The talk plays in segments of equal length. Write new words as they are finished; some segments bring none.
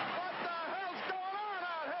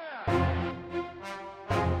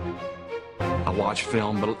watch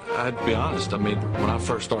film, but I'd be honest. I mean, when I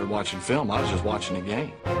first started watching film, I was just watching the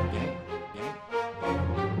game.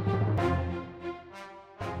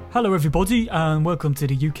 Hello everybody and welcome to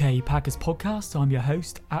the UK Packers podcast. I'm your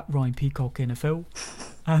host at Ryan Peacock NFL,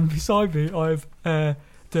 and beside me I have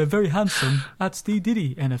the very handsome at Steve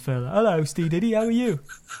Diddy NFL. Hello Steve Diddy, how are you?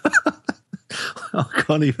 I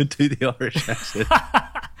can't even do the Irish accent.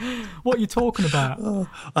 What are you talking about?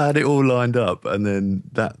 I had it all lined up, and then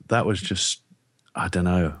that was just, I don't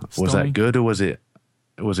know. Was Stunning. that good or was it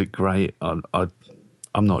great? I'm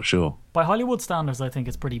not sure. By Hollywood standards, I think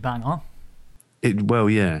it's pretty bang on. Well,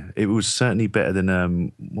 yeah, it was certainly better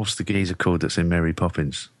than what's the geezer called that's in Mary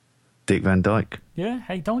Poppins? Dick Van Dyke. Yeah,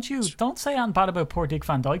 hey, don't say anything bad about poor Dick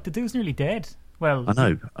Van Dyke. The dude's nearly dead. Well, I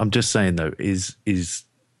know. I'm just saying though, is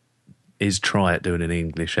try at doing an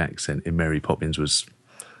English accent in Mary Poppins was,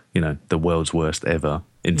 the world's worst ever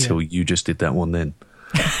until you just did that one then.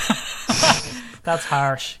 That's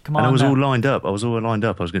harsh. Come on. And I was now. all lined up. I was going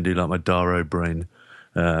to do like my Dara O'Brien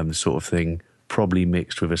sort of thing, probably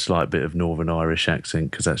mixed with a slight bit of Northern Irish accent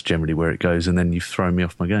because that's generally where it goes. And then you've thrown me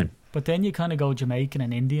off my game. But then you kind of go Jamaican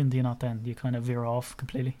and Indian, do you not then? You kind of veer off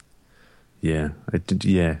completely. Yeah,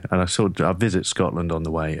 and I visit Scotland on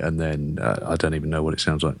the way, and then I don't even know what it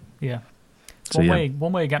sounds like. Yeah. It's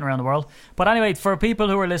one way of getting around the world. But anyway, for people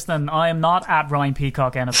who are listening, I am not at Ryan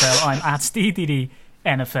Peacock NFL. I'm at Steve Diddy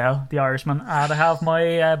NFL, the Irishman. And I have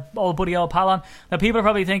my old buddy, old pal on. Now, people are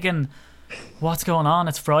probably thinking, what's going on?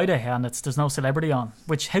 It's Friday and there's no celebrity on.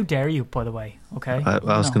 Which, how dare you, by the way, okay? I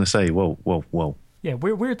was going to say, whoa. Yeah,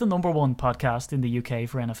 we're the number one podcast in the UK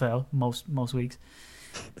for NFL most weeks.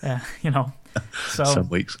 So Some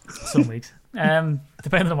weeks.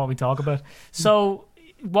 Depending on what we talk about. So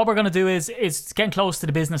what we're going to do is it's getting close to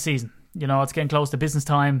the business season. It's getting close to business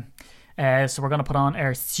time. So we're going to put on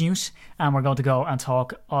our suit and we're going to go and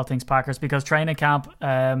talk all things Packers because training camp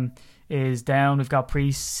is down. We've got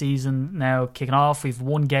pre-season now kicking off. We've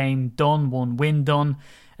one game done, one win done.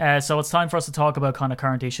 So it's time for us to talk about kind of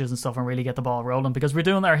current issues and stuff and really get the ball rolling because we're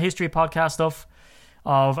doing our history podcast stuff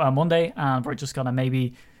of Monday and we're just going to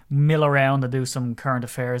maybe mill around and do some current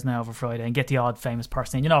affairs now over Friday and get the odd famous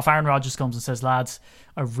person in. If Aaron Rodgers comes and says, lads,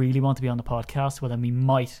 I really want to be on the podcast, well then we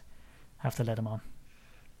might have to let him on.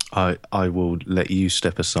 I will let you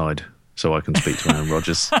step aside so I can speak to Aaron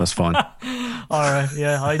Rodgers. That's fine. All right,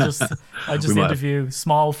 yeah. I just interview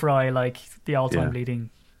Small Fry like the all-time leading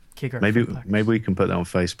kicker. Maybe we can put that on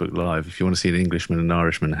Facebook Live if you want to see an Englishman and an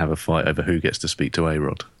Irishman have a fight over who gets to speak to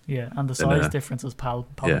A-Rod. Yeah, and the size differences, pal.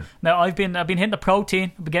 Yeah. Now I've been hitting the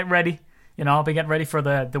protein. I've been getting ready. I've been getting ready for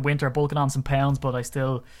the winter, bulking on some pounds, but I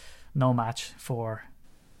still no match for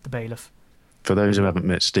the bailiff. For those who haven't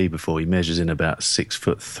met Steve before, he measures in about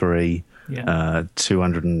 6'3",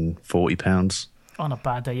 240 pounds. On a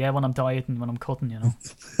bad day, when I'm dieting, when I'm cutting,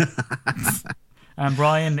 And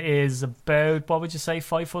Brian is about, what would you say,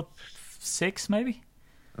 5'6", maybe?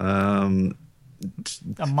 A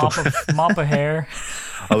mop of hair.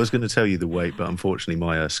 I was going to tell you the weight, but unfortunately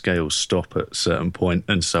my scales stop at a certain point,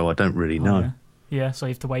 and so I don't really know. Yeah, so you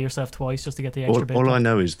have to weigh yourself twice just to get the extra bit. All I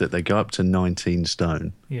know is that they go up to 19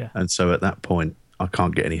 stone. Yeah. And so at that point, I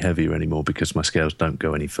can't get any heavier anymore because my scales don't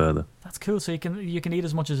go any further. That's cool. So you can eat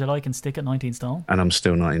as much as you like and stick at 19 stone. And I'm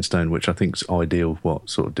still 19 stone, which I think is ideal,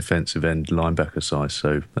 sort of defensive end linebacker size.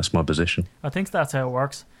 So that's my position. I think that's how it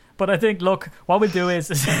works. But I think, look, what we'll do is...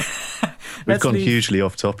 We've gone hugely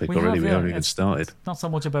off topic already. We haven't even started. It's not so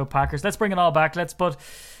much about Packers. Let's bring it all back. But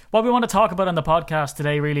what we want to talk about on the podcast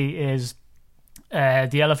today really is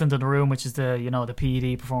the elephant in the room, which is the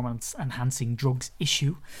PED, performance enhancing drugs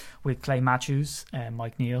issue with Clay Matthews,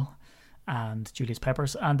 Mike Neal and Julius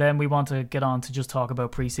Peppers. And then we want to get on to just talk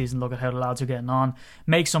about preseason, look at how the lads are getting on,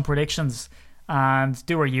 make some predictions and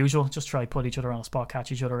do our usual, just try put each other on a spot,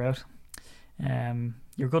 catch each other out.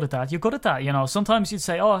 You're good at that. Sometimes you'd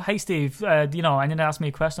say, oh, hey Steve, and you ask me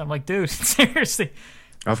a question. I'm like, dude, seriously.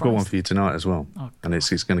 I've got one for you tonight as well. And it's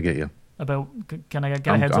going to get you. About, can I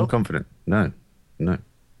get a heads up? I'm confident. No.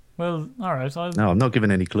 Well, all right. No, I'm not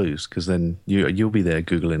giving any clues because then you'll be there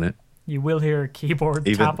Googling it. You will hear a keyboard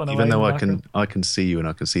tapping away. Even though I can see you and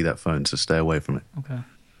I can see that phone, so stay away from it. Okay.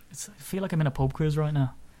 I feel like I'm in a pub quiz right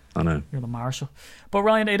now. I know. You're the marshal. But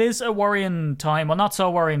Ryan, it is a worrying time. Well, not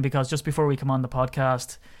so worrying because just before we come on the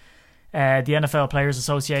podcast, the NFL Players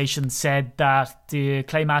Association said that the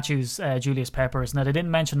Clay Matthews, Julius Peppers, now they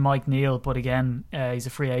didn't mention Mike Neal, but again, he's a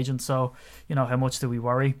free agent, so how much do we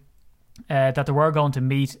worry? That they were going to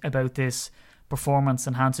meet about this performance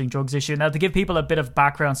enhancing drugs issue. Now, to give people a bit of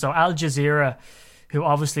background, so Al Jazeera, who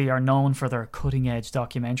obviously are known for their cutting edge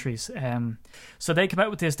documentaries. So they come out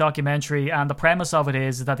with this documentary, and the premise of it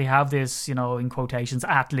is that they have this, you know, in quotations,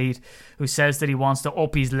 athlete who says that he wants to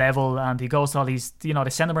up his level, and he goes to all these, you know, they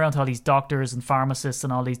send him around to all these doctors and pharmacists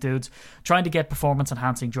and all these dudes trying to get performance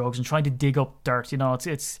enhancing drugs and trying to dig up dirt. You know,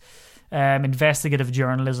 it's investigative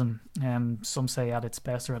journalism. Some say at its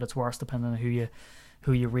best or at its worst, depending on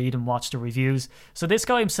who you read and watch the reviews. So this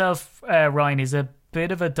guy himself, Ryan, is a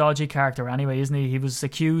bit of a dodgy character anyway, isn't he? He was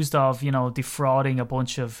accused of, you know, defrauding a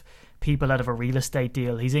bunch of people out of a real estate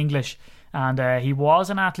deal. He's English, and he was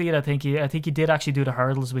an athlete. I think he did actually do the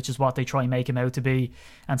hurdles, which is what they try and make him out to be,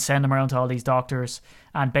 and send him around to all these doctors.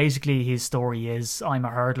 And basically his story is, I'm a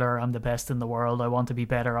hurdler, I'm the best in the world, I want to be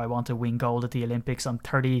better, I want to win gold at the Olympics. I'm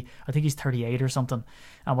 30, I think he's 38 or something,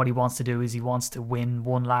 and what he wants to do is he wants to win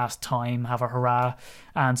one last time, have a hurrah.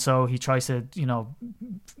 And so he tries to, you know,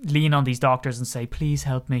 lean on these doctors and say, please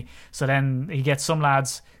help me. So then he gets some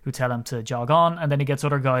lads who tell him to jog on, and then he gets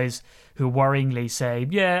other guys who worryingly say,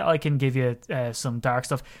 yeah, I can give you some dark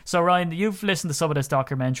stuff. So Ryan, you've listened to some of this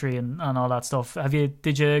documentary and all that stuff.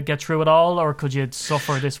 Did you get through it all, or could you suffer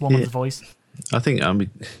this woman's voice? I think, I mean,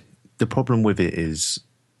 the problem with it is,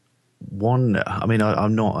 one, I mean,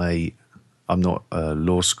 I'm not a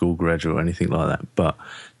law school graduate or anything like that, but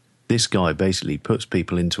this guy basically puts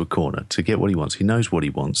people into a corner to get what he wants. He knows what he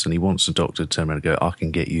wants, and he wants the doctor to turn around and go, I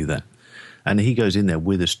can get you that. And he goes in there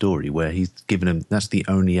with a story where he's given him, that's the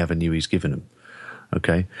only avenue he's given him.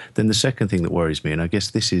 Okay. Then the second thing that worries me, and I guess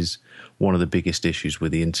this is one of the biggest issues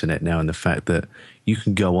with the internet now, and the fact that you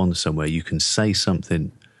can go on somewhere, you can say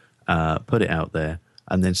something, put it out there,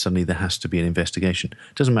 and then suddenly there has to be an investigation.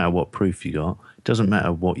 It doesn't matter what proof you got. It doesn't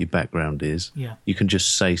matter what your background is. Yeah. You can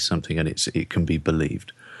just say something and it can be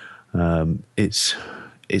believed. It's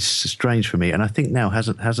strange for me, and I think now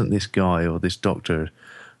hasn't this guy or this doctor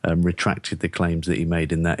retracted the claims that he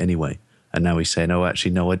made in that anyway? And now he's saying, oh,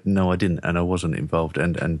 actually, no, I didn't, and I wasn't involved,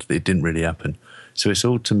 and it didn't really happen. So it's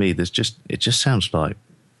all, to me, it just sounds like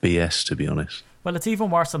BS, to be honest. Well, it's even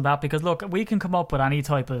worse than that, because look, we can come up with any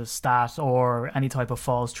type of stat or any type of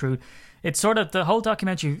false truth. It's sort of, the whole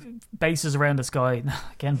documentary bases around this guy.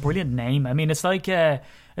 Again, brilliant name. I mean, it's like having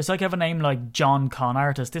a name like John Con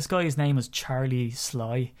Artist. This guy's name is Charlie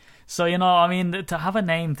Sly. So, you know, I mean, to have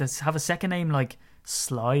a second name like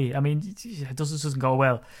Sly, I mean, it doesn't go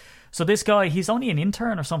well. So this guy, he's only an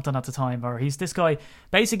intern or something at the time, or he's this guy.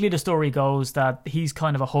 Basically, the story goes that he's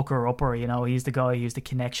kind of a hooker-upper, you know. He's the guy who's the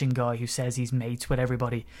connection guy who says he's mates with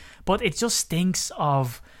everybody. But it just stinks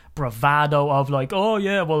of bravado of like, oh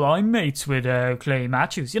yeah, well, I'm mates with Clay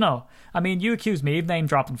Matthews, you know. I mean, you accuse me of name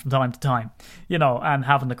dropping from time to time, you know, and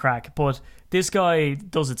having the crack. But this guy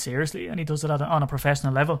does it seriously, and he does it on a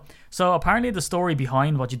professional level. So apparently the story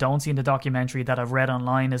behind what you don't see in the documentary that I've read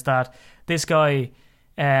online is that this guy...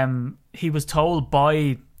 he was told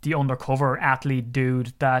by the undercover athlete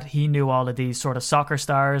dude that he knew all of these sort of soccer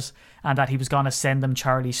stars and that he was going to send them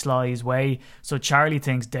Charlie Sly's way. So Charlie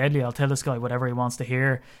thinks, deadly, I'll tell this guy whatever he wants to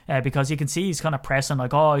hear, because you can see he's kind of pressing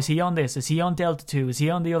like, oh, is he on this? Is he on Delta 2? Is he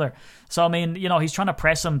on the other? So, I mean, you know, he's trying to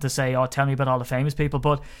press him to say, oh, tell me about all the famous people.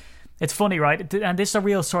 But it's funny, right? And this is a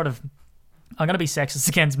real sort of, I'm going to be sexist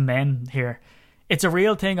against men here. It's a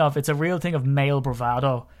real thing of male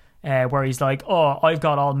bravado. Where he's like, oh, I've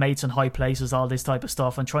got all mates in high places, all this type of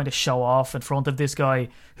stuff, and trying to show off in front of this guy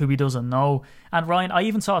who he doesn't know. And Ryan, I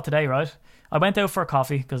even saw it today, right? I went out for a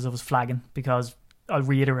coffee because I was flagging, because I'll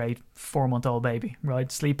reiterate, 4-month-old baby,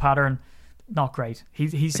 right? Sleep pattern, not great. He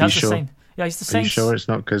has the same. Yeah, he's the same. Are you sure it's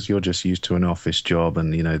not because you're just used to an office job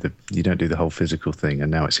and you know you don't do the whole physical thing,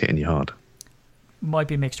 and now it's hitting you hard? Might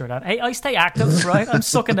be a mixture of that. Hey, I stay active, right? I'm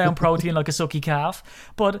sucking down protein like a sucky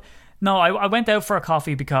calf, but. No, I went out for a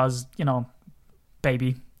coffee because, you know,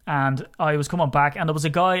 baby, and I was coming back, and there was a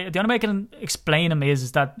guy. The only way I can explain him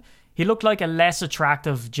is that he looked like a less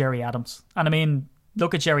attractive Jerry Adams. And I mean,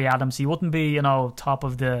 look at Jerry Adams. He wouldn't be, you know, top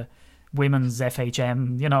of the women's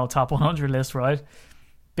FHM, you know, top 100 list, right?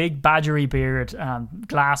 Big badgery beard and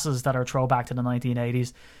glasses that are throwback to the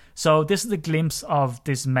 1980s. So this is the glimpse of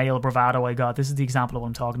this male bravado I got. This is the example of what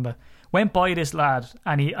I'm talking about. Went by this lad,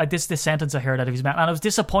 and this sentence I heard out of his mouth, and I was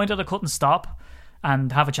disappointed I couldn't stop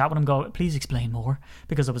and have a chat with him, go, please explain more,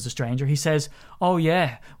 because I was a stranger. He says, oh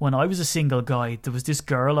yeah, when I was a single guy, there was this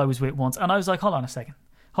girl I was with once, and I was like, hold on a second,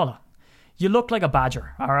 hold on. You look like a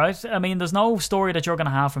badger, all right? I mean, there's no story that you're going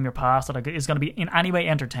to have from your past that is going to be in any way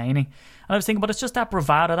entertaining. And I was thinking, but it's just that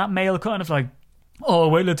bravado, that male kind of like, oh,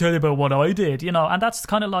 well, I'll tell you about what I did, you know, and that's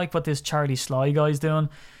kind of like what this Charlie Sly guy's doing.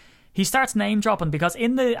 he starts name dropping, because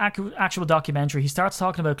in the actual documentary he starts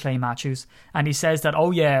talking about Clay Matthews, and he says that,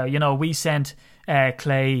 oh yeah, we sent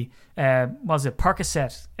Clay was it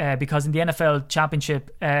Percocet because in the NFL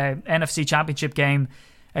championship NFC championship game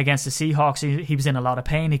against the Seahawks, he was in a lot of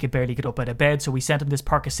pain. He could barely get up out of bed, so we sent him this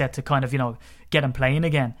Percocet to kind of, get him playing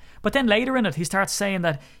again. But then later in it, he starts saying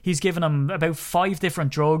that he's given him about 5 different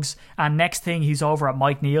drugs, and next thing he's over at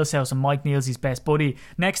Mike Neal's house, and Mike Neal's his best buddy.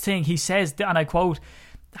 Next thing he says, and I quote,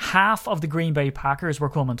 half of the Green Bay Packers were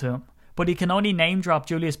coming to him, but he can only name drop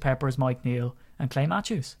Julius Peppers, Mike Neal, and Clay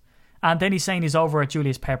Matthews. And then he's saying he's over at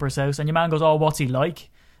Julius Peppers' house, and your man goes, oh, what's he like?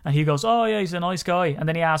 And he goes, oh yeah, he's a nice guy. And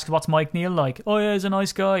then he asks, what's Mike Neal like? Oh yeah, he's a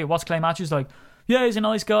nice guy. What's Clay Matthews like? Yeah, he's a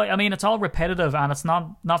nice guy. I mean, it's all repetitive and it's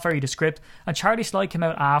not very descriptive. And Charlie Sly came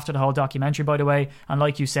out after the whole documentary, by the way, and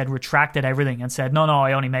like you said, retracted everything and said, no,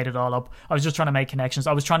 I only made it all up. I was just trying to make connections.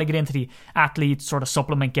 I was trying to get into the athlete sort of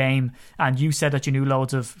supplement game, and you said that you knew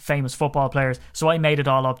loads of famous football players, so I made it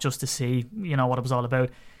all up just to see, what it was all about.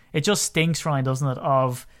 It just stinks, Ryan, doesn't it,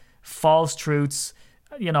 of false truths,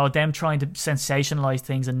 them trying to sensationalize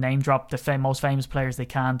things and name drop the most famous players they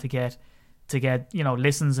can to get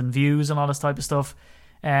listens and views and all this type of stuff.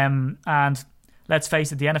 And let's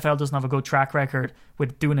face it, the NFL doesn't have a good track record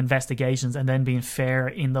with doing investigations and then being fair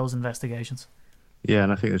in those investigations. Yeah,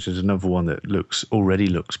 and I think this is another one that already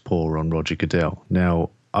looks poor on Roger Goodell. Now,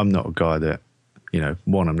 I'm not a guy that,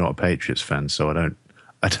 I'm not a Patriots fan, so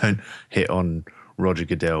I don't hit on Roger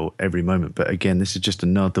Goodell every moment, but again, this is just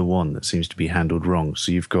another one that seems to be handled wrong.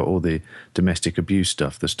 So you've got all the domestic abuse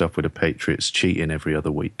stuff, the stuff with the Patriots cheating every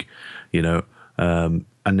other week, and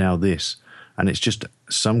now this, and it's just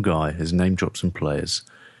some guy has name dropped some players.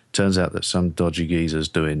 Turns out that some dodgy geezer's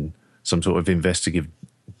doing some sort of investigative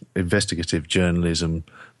journalism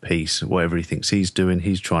piece, whatever he thinks he's doing.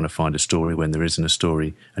 He's trying to find a story when there isn't a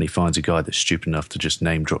story, and he finds a guy that's stupid enough to just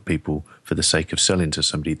name drop people for the sake of selling to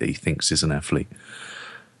somebody that he thinks is an athlete.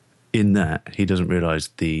 In that, he doesn't realise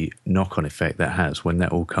the knock-on effect that has when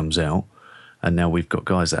that all comes out, and now we've got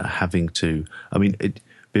guys that are having to...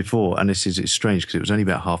 before, and it's strange because it was only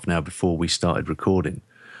about half an hour before we started recording,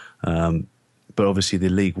 but obviously the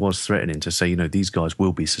league was threatening to say, these guys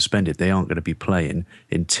will be suspended. They aren't going to be playing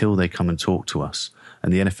until they come and talk to us.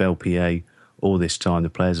 And the NFLPA, all this time, the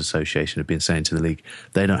Players Association have been saying to the league,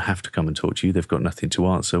 they don't have to come and talk to you. They've got nothing to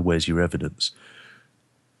answer. Where's your evidence?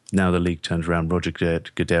 Now the league turns around. Roger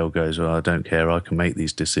Goodell goes, well, I don't care. I can make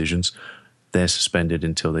these decisions. They're suspended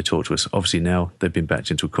until they talk to us. Obviously now they've been backed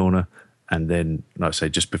into a corner. And then, like I say,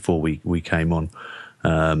 just before we came on,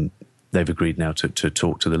 they've agreed now to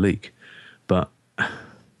talk to the league. But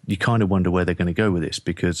you kind of wonder where they're going to go with this,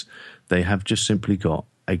 because they have just simply got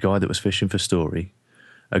a guy that was fishing for story,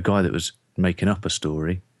 a guy that was making up a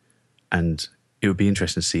story, and it would be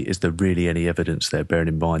interesting to see, is there really any evidence there, bearing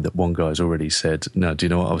in mind that one guy's already said, no, do you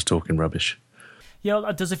know what, I was talking rubbish.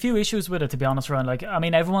 Yeah, there's a few issues with it, to be honest,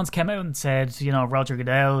 Ryan. Everyone's come out and said, Roger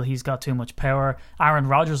Goodell, he's got too much power. Aaron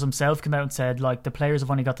Rodgers himself came out and said, the players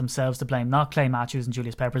have only got themselves to blame, not Clay Matthews and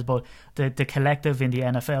Julius Peppers, but the collective in the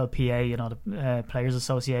NFLPA, the Players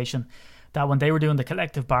Association, that when they were doing the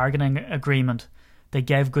collective bargaining agreement, they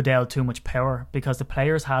gave Goodell too much power because the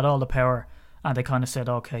players had all the power, and they kind of said,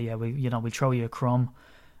 okay, yeah, we'll throw you a crumb,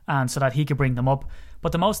 and so that he could bring them up.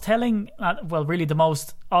 But the most telling, really the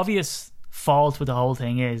most obvious fault with the whole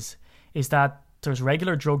thing is that there's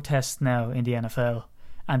regular drug tests now in the NFL,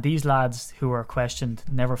 and these lads who are questioned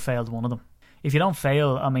never failed one of them. If you don't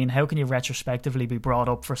fail, how can you retrospectively be brought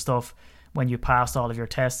up for stuff when you passed all of your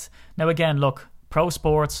tests? Now again, look, pro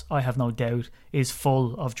sports, I have no doubt, is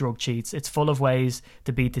full of drug cheats. It's full of ways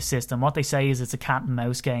to beat the system. What they say is it's a cat and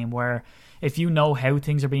mouse game where if you know how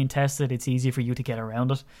things are being tested, it's easy for you to get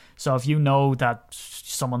around it. So if you know that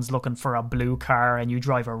someone's looking for a blue car and you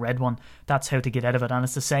drive a red one, that's how to get out of it. And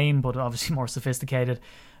it's the same, but obviously more sophisticated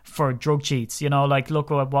for drug cheats.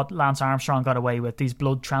 Look at what Lance Armstrong got away with, these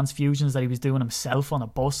blood transfusions that he was doing himself on a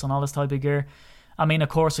bus and all this type of gear. Of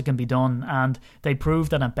course it can be done, and they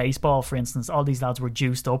proved that in baseball, for instance, all these lads were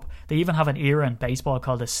juiced up. They even have an era in baseball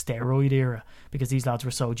called the steroid era because these lads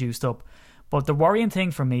were so juiced up. But the worrying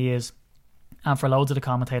thing for me is, and for loads of the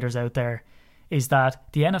commentators out there, is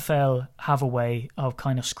that the NFL have a way of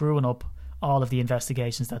kind of screwing up all of the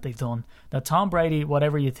investigations that they've done. Now, Tom Brady,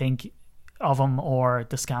 whatever you think of him or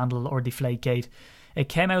the scandal or Deflategate, it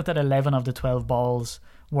came out that 11 of the 12 balls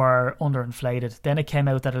were underinflated. Then it came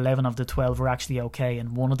out that 11 of the 12 were actually okay,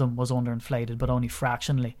 and one of them was underinflated, but only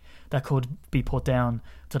fractionally. That could be put down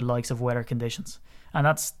to the likes of weather conditions. And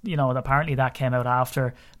that's, apparently that came out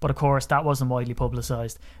after, but of course that wasn't widely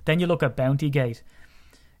publicised. Then you look at Bountygate.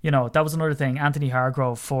 That was another thing. Anthony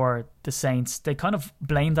Hargrove for the Saints, they kind of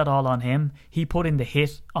blamed that all on him. He put in the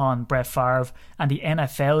hit on Brett Favre, and the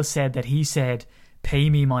NFL said that he said, "Pay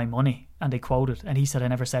me my money," and they quoted, and he said, "I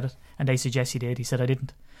never said it," and they said, "Yes, you did." He said, "I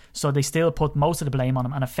didn't." So they still put most of the blame on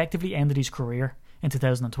him and effectively ended his career in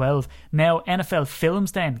 2012. Now NFL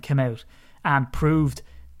Films then came out and proved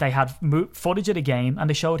they had footage of the game, and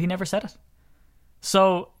they showed he never said it.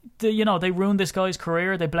 So, they ruined this guy's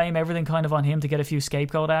career. They blame everything kind of on him to get a few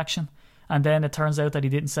scapegoat action. And then it turns out that he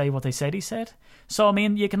didn't say what they said he said. So, I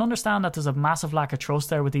mean, you can understand that there's a massive lack of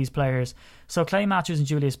trust there with these players. So, Clay Matthews and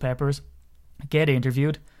Julius Peppers get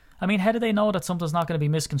interviewed. I mean, how do they know that something's not going to be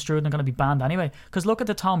misconstrued and going to be banned anyway? Because look at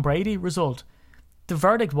the Tom Brady result. The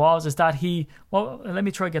verdict is that let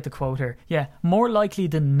me try to get the quote here. Yeah, more likely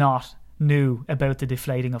than not knew about the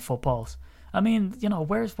deflating of footballs. I mean,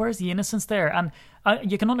 where's the innocence there? And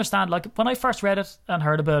you can understand, like, when I first read it and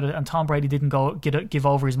heard about it and Tom Brady didn't give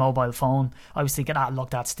over his mobile phone, I was thinking, look,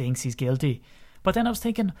 that stinks, he's guilty. But then I was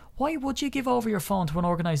thinking, why would you give over your phone to an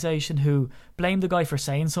organisation who blamed the guy for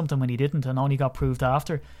saying something when he didn't and only got proved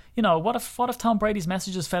after? What if Tom Brady's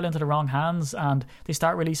messages fell into the wrong hands and they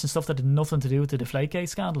start releasing stuff that had nothing to do with the Deflategate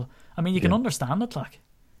scandal? I mean, you can understand it, like.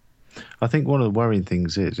 I think one of the worrying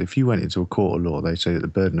things is if you went into a court of law, they say that the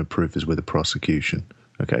burden of proof is with the prosecution.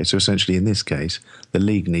 Okay, so essentially in this case, the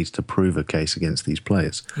league needs to prove a case against these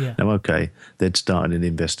players. Yeah. Now, okay, they'd started an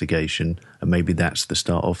investigation and maybe that's the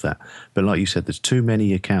start of that. But like you said, there's too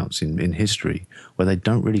many accounts in history where they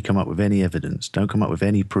don't really come up with any evidence, don't come up with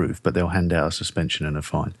any proof, but they'll hand out a suspension and a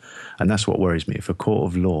fine. And that's what worries me. If a court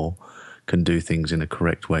of law can do things in a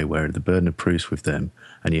correct way where the burden of proof's with them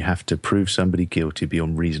and you have to prove somebody guilty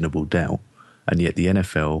beyond reasonable doubt, and yet the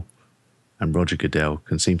NFL and Roger Goodell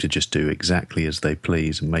can seem to just do exactly as they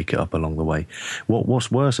please and make it up along the way.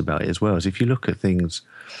 What's worse about it as well is if you look at things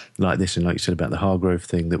like this, and like you said about the Hargrove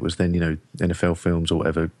thing that was then, NFL Films or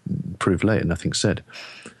whatever, proved later, nothing said.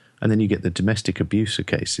 And then you get the domestic abuse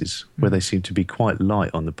cases where they seem to be quite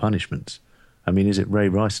light on the punishments. I mean, is it Ray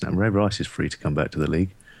Rice now? Ray Rice is free to come back to the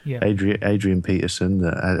league. Yeah. Adrian Peterson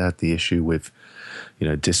that had the issue with,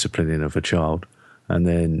 disciplining of a child, and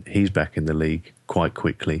then he's back in the league quite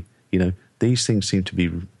quickly. These things seem to be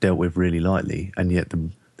dealt with really lightly, and yet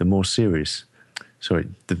the more serious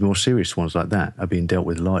ones like that are being dealt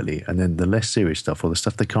with lightly, and then the less serious stuff, or the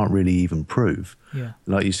stuff they can't really even prove,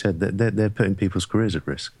 like you said, they're putting people's careers at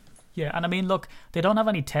risk. Yeah, and I mean, look, they don't have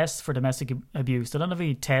any tests for domestic abuse. They don't have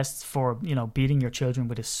any tests for, beating your children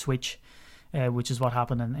with a switch, which is what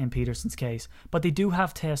happened in Peterson's case. But they do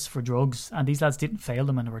have tests for drugs, and these lads didn't fail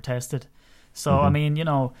them when they were tested. So, I mean,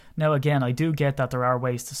 now again, I do get that there are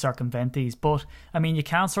ways to circumvent these, but, I mean, you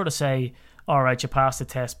can't sort of say, all right, you passed the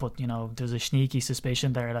test, but, there's a sneaky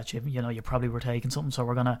suspicion there that, you probably were taking something, so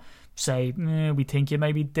we're going to say, we think you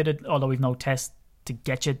maybe did it, although we've no test to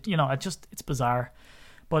get you, it's bizarre.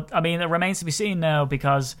 But, I mean, it remains to be seen now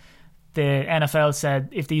because the NFL said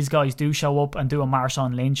if these guys do show up and do a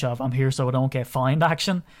Marshawn Lynch of "I'm here so I don't get fined"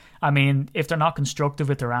 action, I mean, if they're not constructive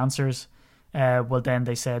with their answers, well, then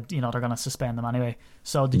they said, they're going to suspend them anyway.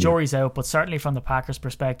 So the jury's out, but certainly from the Packers'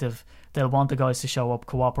 perspective, they'll want the guys to show up,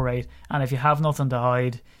 cooperate, and if you have nothing to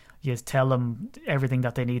hide, you tell them everything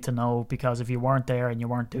that they need to know, because if you weren't there and you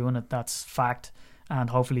weren't doing it, that's fact. And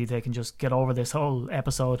hopefully they can just get over this whole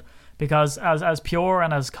episode, because as pure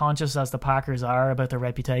and as conscious as the Packers are about their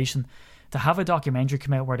reputation, to have a documentary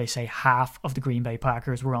come out where they say half of the Green Bay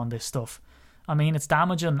Packers were on this stuff, I mean, it's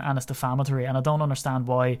damaging and it's defamatory, and I don't understand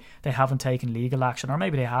why they haven't taken legal action, or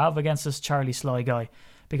maybe they have, against this Charlie Sly guy,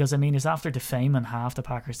 because I mean, it's after defaming half the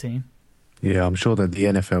Packers team. Yeah, I'm sure that the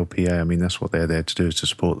NFLPA, I mean, that's what they're there to do, is to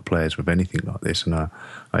support the players with anything like this, and I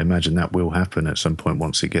imagine that will happen at some point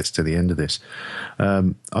once it gets to the end of this.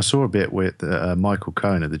 I saw a bit with Michael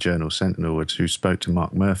Cohen of the Journal-Sentinel, who spoke to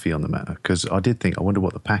Mark Murphy on the matter, because I did think, I wonder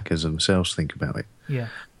what the Packers themselves think about it. Yeah.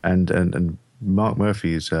 And Mark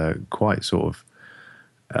Murphy is quite sort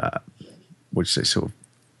of, sort of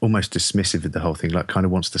almost dismissive of the whole thing, like kind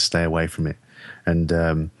of wants to stay away from it.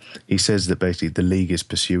 And he says that basically the league is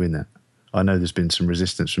pursuing that. I know there's been some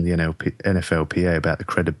resistance from the NFLPA about the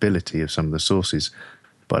credibility of some of the sources,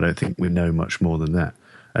 but I don't think we know much more than that.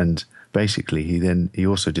 And basically he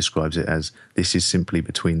also describes it as this is simply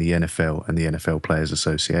between the NFL and the NFL Players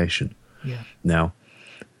Association. Yeah. Now,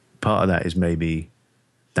 part of that is maybe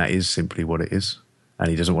that is simply what it is, and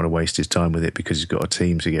he doesn't want to waste his time with it because he's got a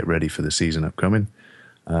team to get ready for the season upcoming.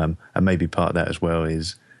 And maybe part of that as well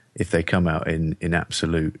is if they come out in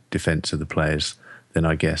absolute defence of the players, then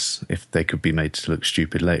I guess if they could be made to look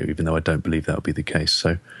stupid later, even though I don't believe that would be the case.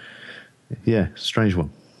 So, yeah, strange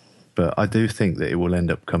one. But I do think that it will end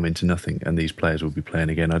up coming to nothing, and these players will be playing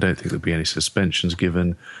again. I don't think there'll be any suspensions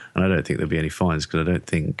given, and I don't think there'll be any fines, because I don't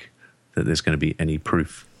think that there's going to be any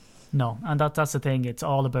proof. No, and that's the thing. It's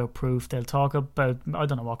all about proof. They'll talk about, I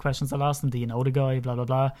don't know what questions they'll ask them. Do you know the guy? Blah, blah,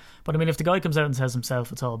 blah. But I mean, if the guy comes out and says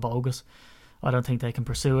himself it's all bogus, I don't think they can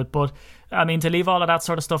pursue it. But I mean, to leave all of that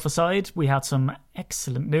sort of stuff aside, we had some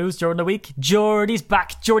excellent news during the week. Jordy's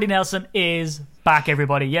back. Jordy Nelson is back,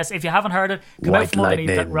 everybody. Yes, if you haven't heard it, come out from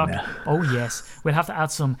underneath that rock. Oh yes, we'll have to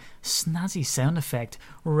add some snazzy sound effect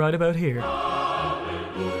right about here.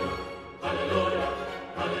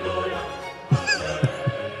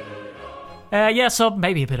 So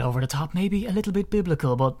maybe a bit over the top, maybe a little bit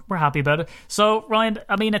biblical, but we're happy about it. So, Ryan,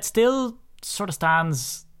 I mean, it still sort of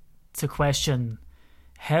stands to question,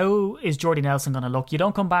 how is Jordy Nelson going to look? You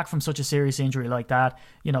don't come back from such a serious injury like that,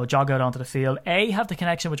 jog out onto the field. Have the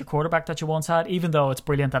connection with your quarterback that you once had, even though it's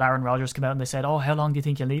brilliant that Aaron Rodgers came out and they said, how long do you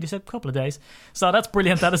think you'll need? He said, a couple of days. So that's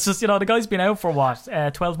brilliant that it's just, the guy's been out for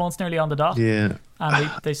 12 months nearly on the dot. Yeah.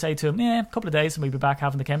 And they say to him, a couple of days and we'll be back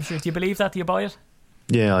having the chemistry. Do you believe that? Do you buy it?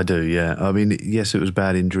 Yeah, I do, yeah. I mean, yes, it was a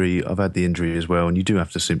bad injury. I've had the injury as well, and you do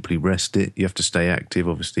have to simply rest it. You have to stay active,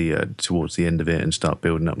 obviously, towards the end of it and start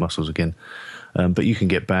building up muscles again. But you can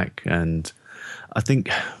get back, and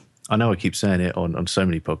I know I keep saying it on so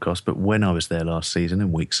many podcasts, but when I was there last season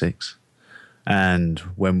in week 6, and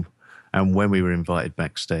when we were invited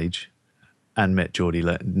backstage and met Jordy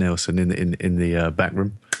Nelson in the back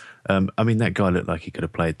room, I mean, that guy looked like he could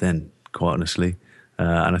have played then, quite honestly.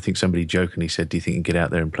 And I think somebody jokingly said, do you think you can get out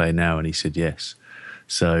there and play now? And he said, yes.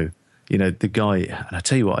 So, the guy, and I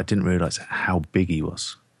tell you what, I didn't realise how big he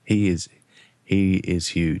was. He is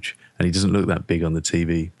huge. And he doesn't look that big on the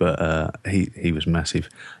TV, but he was massive.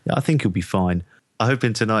 Yeah, I think he'll be fine. I hope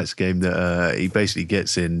in tonight's game that he basically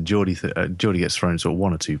gets in, Jordy gets thrown sort of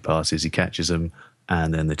 1 or 2 passes, he catches them,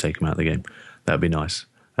 and then they take him out of the game. That'd be nice.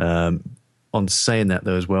 On saying that,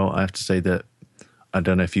 though, as well, I have to say that I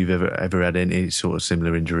don't know if you've ever had any sort of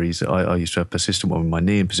similar injuries. I used to have persistent one with my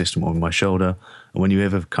knee and persistent one with my shoulder. And when you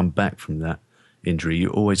ever come back from that injury, you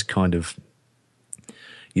always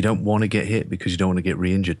you don't want to get hit because you don't want to get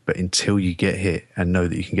re-injured. But until you get hit and know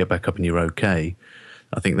that you can get back up and you're okay,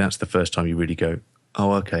 I think that's the first time you really go,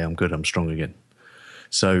 oh, okay, I'm good, I'm strong again.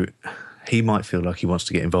 So he might feel like he wants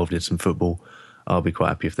to get involved in some football. I'll be quite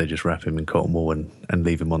happy if they just wrap him in cotton wool and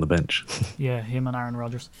leave him on the bench. Yeah, him and Aaron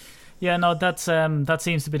Rodgers. Yeah, no, that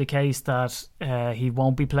seems to be the case, that he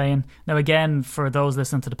won't be playing. Now, again, for those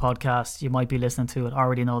listening to the podcast, you might be listening to it,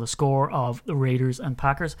 already know the score of the Raiders and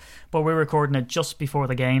Packers, but we're recording it just before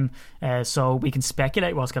the game, so we can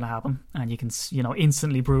speculate what's going to happen, and you can,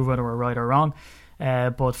 instantly prove whether we're right or wrong.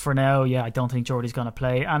 But for now, yeah, I don't think Jordy's going to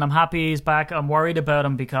play, and I'm happy he's back. I'm worried about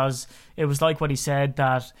him because it was like what he said,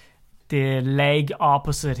 that the leg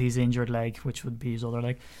opposite his injured leg, which would be his other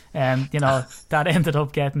leg, that ended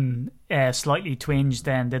up getting slightly twinged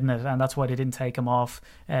then, didn't it? And that's why they didn't take him off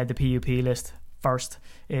the PUP list first,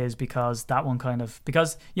 is because that one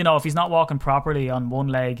because if he's not walking properly on one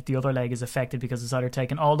leg, the other leg is affected because it's either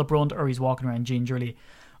taking all the brunt or he's walking around gingerly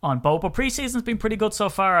on both. But preseason's been pretty good so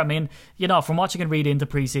far. I mean, from what you can read into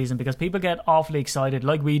preseason, because people get awfully excited,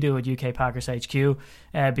 like we do at UK Packers HQ,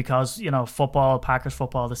 because football, Packers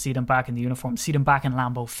football, to see them back in the uniform, see them back in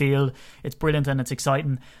Lambeau Field, it's brilliant and it's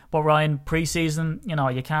exciting. But Ryan, preseason,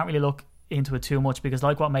 you can't really look into it too much, because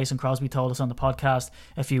like what Mason Crosby told us on the podcast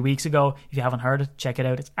a few weeks ago, if you haven't heard it, check it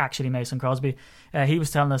out, it's actually Mason Crosby. He was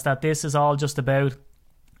telling us that this is all just about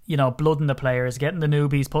blooding the players, getting the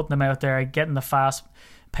newbies, putting them out there, getting the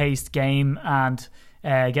fast-paced game and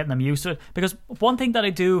getting them used to it. Because one thing that I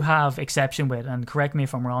do have exception with, and correct me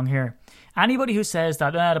if I'm wrong here, anybody who says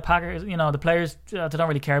that the Packers, the players, they don't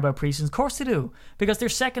really care about preseason, of course they do, because they're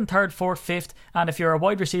 2nd, 3rd, 4th, 5th, and if you're a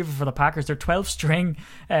wide receiver for the Packers, they're 12 string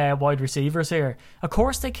wide receivers here. Of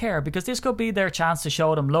course they care, because this could be their chance to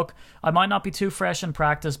show them, look, I might not be too fresh in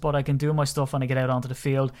practice, but I can do my stuff when I get out onto the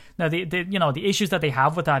field. Now the issues that they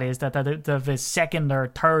have with that is that the 2nd or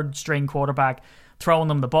 3rd string quarterback throwing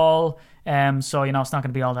them the ball, so it's not going to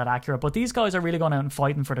be all that accurate. But these guys are really going out and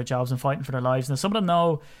fighting for their jobs and fighting for their lives. Now, some of them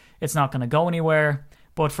know it's not going to go anywhere,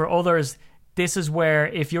 but for others, this is where,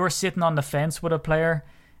 if you're sitting on the fence with a player,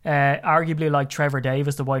 arguably like Trevor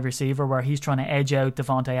Davis, the wide receiver, where he's trying to edge out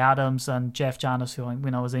Devontae Adams and Jeff Janis, who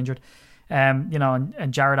we know is injured, and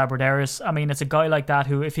Jared Abbrederis. I mean, it's a guy like that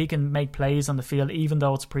who, if he can make plays on the field, even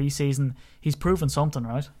though it's preseason, he's proven something,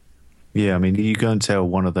 right? Yeah, I mean, you go and tell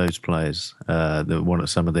one of those players,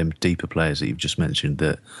 some of them deeper players that you've just mentioned,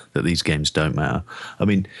 that these games don't matter. I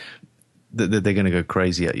mean, they're going to go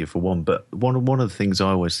crazy at you for one. But one of the things I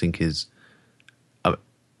always think is,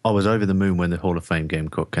 I was over the moon when the Hall of Fame game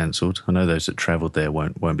got cancelled. I know those that travelled there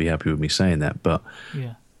won't be happy with me saying that, but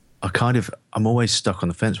Yeah. I'm always stuck on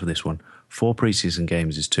the fence with this one. 4 preseason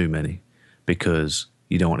games is too many because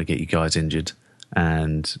you don't want to get you guys injured,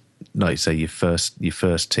 and like you say, your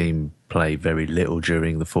first team play very little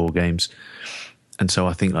during the 4 games, and so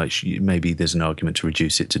I think like maybe there's an argument to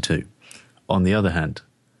reduce it to 2. On the other hand,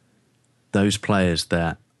 those players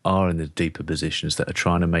that are in the deeper positions, that are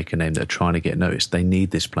trying to make a name, that are trying to get noticed, they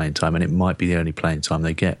need this playing time, and it might be the only playing time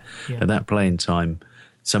they get. Yeah. At that playing time,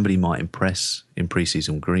 somebody might impress in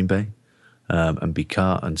preseason Green Bay and be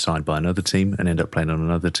cut and signed by another team and end up playing on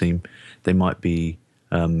another team. They might be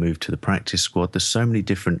moved to the practice squad. There's so many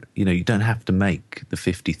different, you don't have to make the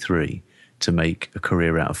 53 to make a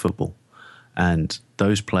career out of football. And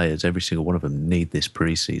those players, every single one of them, need this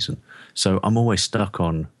preseason. So I'm always stuck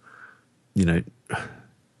on, do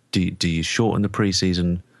you shorten the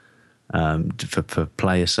preseason for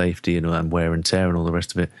player safety and wear and tear and all the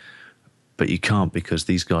rest of it? But you can't, because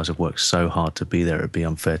these guys have worked so hard to be there. It'd be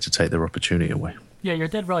unfair to take their opportunity away. Yeah, you're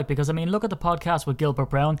dead right, because, I mean, look at the podcast with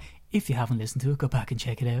Gilbert Brown. If you haven't listened to it, go back and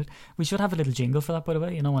check it out. We should have a little jingle for that, by the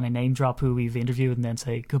way, when I name drop who we've interviewed and then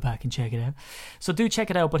say, go back and check it out. So do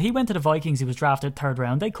check it out. But he went to the Vikings. He was drafted 3rd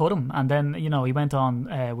round. They cut him. And then, he went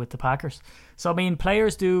on with the Packers. So, I mean,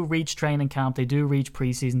 players do reach training camp. They do reach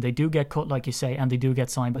preseason. They do get cut, like you say, and they do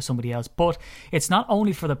get signed by somebody else. But it's not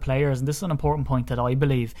only for the players, and this is an important point that I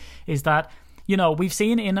believe, is that we've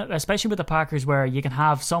seen especially with the Packers, where you can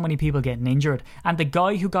have so many people getting injured, and the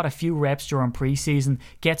guy who got a few reps during preseason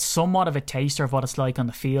gets somewhat of a taster of what it's like on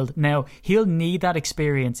the field. Now, he'll need that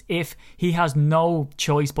experience if he has no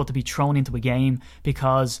choice but to be thrown into a game,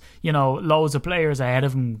 because, loads of players ahead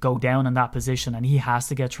of him go down in that position and he has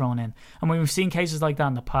to get thrown in. And we've seen cases like that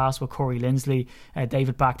in the past with Corey Linsley,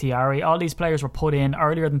 David Bakhtiari. All these players were put in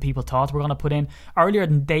earlier than people thought they were going to put in, earlier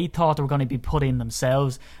than they thought they were going to be put in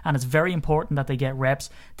themselves, and it's very important that they get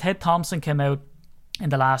reps. Ted Thompson came out in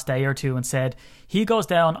the last day or two and said he goes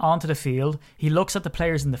down onto the field, he looks at the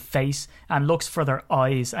players in the face and looks for their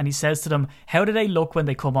eyes, and he says to them, how do they look when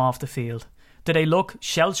they come off the field? Do they look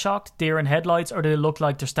shell-shocked, deer in headlights, or do they look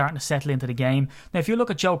like they're starting to settle into the game? Now, if you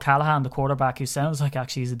look at Joe Callahan, the quarterback, who sounds like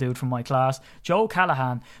actually he's a dude from my class, Joe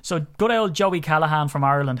Callahan. So good old Joey Callahan from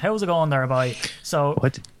Ireland. How's it going there, boy? So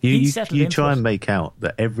what? You try and make out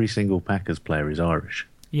that every single Packers player is Irish.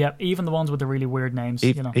 Yeah, even the ones with the really weird names.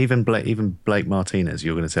 Even Blake Martinez,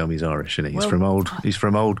 you're going to tell me he's Irish, isn't he? He's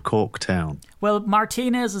from old Cork Town. Well,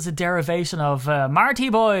 Martinez is a derivation of Marty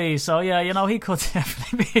Boy, so yeah, he could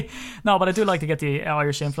definitely be. No, but I do like to get the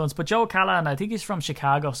Irish influence. But Joe Callahan, I think he's from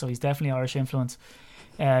Chicago, so he's definitely Irish influence.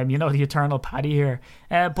 The eternal Paddy here.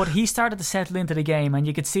 But he started to settle into the game, and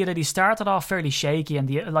you could see that he started off fairly shaky, and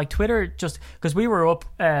Twitter, just because we were up,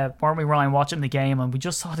 weren't we, Ryan, watching the game, and we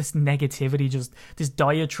just saw this negativity, just this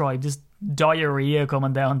diatribe, this diarrhea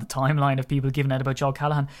coming down the timeline of people giving out about Joe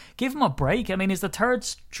Callahan. Give him a break. I mean, he's the 3rd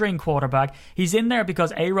string quarterback. He's in there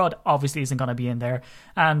because A-Rod obviously isn't going to be in there,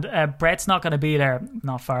 and Brett's not going to be there,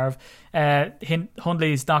 not Favre.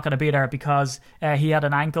 Hundley's not going to be there because he had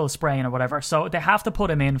an ankle sprain or whatever, so they have to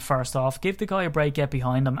put him in first off, give the guy a break, get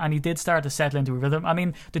behind him, and he did start to settle into a rhythm. I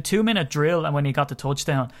mean, the 2-minute drill, and when he got the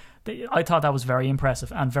touchdown, I thought that was very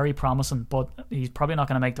impressive and very promising, but he's probably not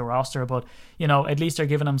going to make the roster. But, at least they're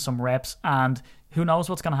giving him some reps, and who knows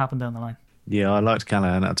what's going to happen down the line. Yeah, I liked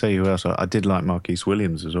Callahan. I'll tell you who else. I did like Marquise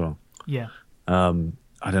Williams as well. Yeah.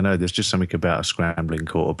 I don't know, there's just something about a scrambling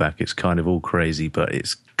quarterback. It's kind of all crazy, but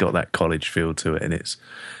it's got that college feel to it, and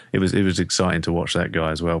it was exciting to watch that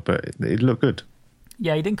guy as well, but it looked good.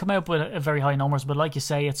 Yeah, he didn't come out with a very high numbers, but like you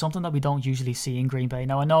say, it's something that we don't usually see in Green Bay.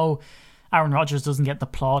 Now, I know Aaron Rodgers doesn't get the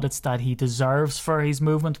plaudits that he deserves for his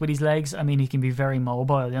movement with his legs. I mean, he can be very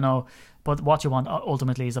mobile, but what you want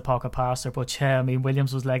ultimately is a pocket passer. But yeah, I mean,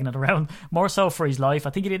 Williams was legging it around more so for his life. I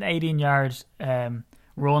think he did an 18-yard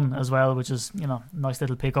run as well, which is, nice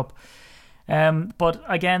little pickup. But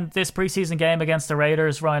again, this preseason game against the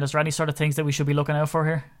Raiders, Ryan, is there any sort of things that we should be looking out for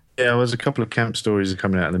here? Yeah, well, there's a couple of camp stories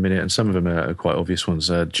coming out in a minute, and some of them are quite obvious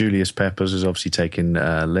ones. Julius Peppers has obviously taken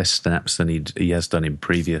less snaps than he has done in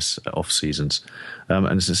previous off seasons, and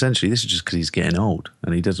it's essentially this is just because he's getting old,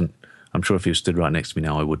 and he doesn't. I'm sure if he was stood right next to me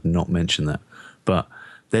now, I would not mention that, but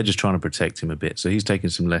they're just trying to protect him a bit. So he's taking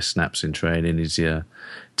some less snaps in training. He's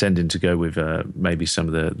tending to go with maybe some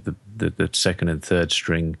of the 2nd and 3rd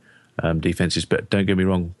string defenses. But don't get me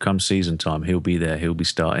wrong, come season time, he'll be there. He'll be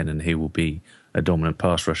starting, and he will be a dominant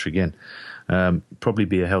pass rusher again. Probably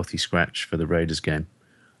be a healthy scratch for the Raiders game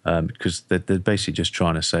because they're basically just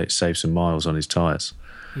trying to save some miles on his tyres.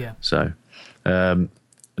 Yeah. So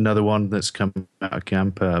Another one that's come out of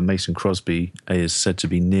camp, Mason Crosby, is said to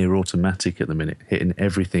be near automatic at the minute, hitting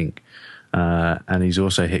everything. And he's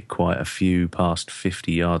also hit quite a few past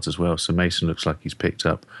 50 yards as well. So Mason looks like he's picked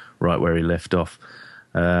up right where he left off.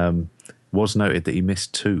 Was noted that he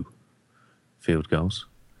missed 2 field goals.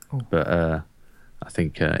 Oh. But I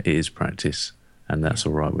think it is practice, and that's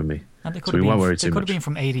all right with me. And So we won't worry they too could much. have been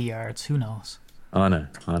from 80 yards. Who knows? I know.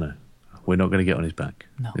 We're not going to get on his back.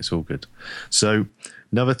 No. It's all good. So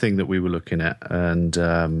another thing that we were looking at, and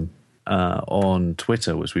on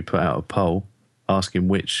Twitter, was we put out a poll asking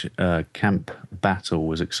which camp battle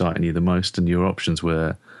was exciting you the most, and your options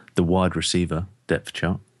were the wide receiver depth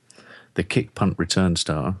chart, the kick punt return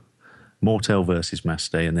starter, Mortel versus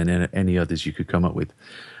Mastay, and then any others you could come up with.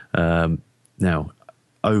 Now,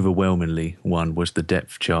 overwhelmingly, one was the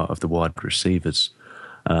depth chart of the wide receivers,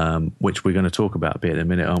 which we're going to talk about a bit in a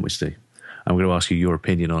minute, aren't we, Steve? I'm going to ask you your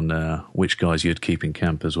opinion on which guys you'd keep in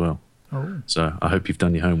camp as well. Oh. So I hope you've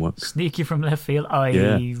done your homework. Sneaky from left field.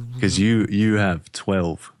 Yeah, because you have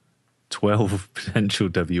 12 potential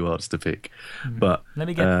WRs to pick. But Let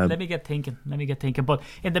me get thinking. But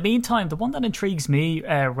in the meantime, the one that intrigues me,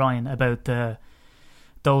 Ryan, about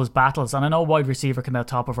those battles, and I know wide receiver came out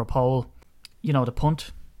top of our poll, the punt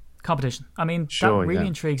competition. I mean, Sure, that really yeah.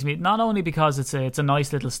 intrigues me. Not only because it's a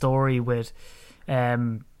nice little story with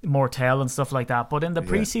Mortel and stuff like that, but in the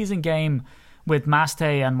preseason game with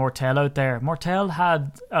Mastay and Mortel out there, Mortel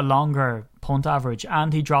had a longer punt average,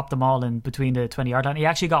 and he dropped them all in between the 20-yard line. He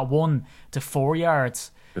actually got 1 to 4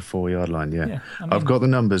 yards. the 4-yard line, yeah. I mean, I've got the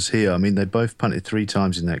numbers here. I mean, they both punted 3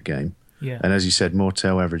 times in that game. Yeah. And as you said,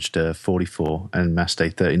 Mortel averaged 44 and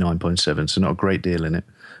Mastay 39.7, so not a great deal in it.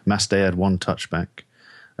 Mastay had 1 touchback,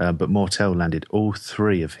 but Mortel landed all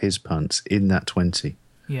 3 of his punts in that 20.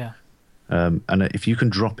 Yeah. And if you can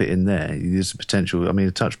drop it in there, there's a potential. I mean,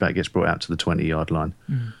 a touchback gets brought out to the 20-yard line.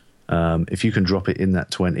 If you can drop it in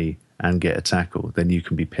that 20 and get a tackle, then you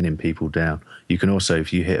can be pinning people down. You can also,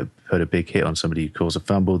 if you put a big hit on somebody who cause a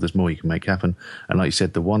fumble, there's more you can make happen. And like you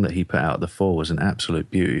said, the one that he put out at the 4 was an absolute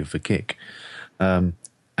beauty of a kick. And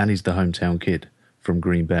he's the hometown kid from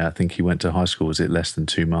Green Bay. I think he went to high school, was it less than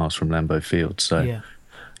 2 miles from Lambeau Field? So,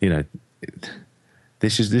 Yeah.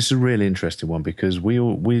 This is a really interesting one because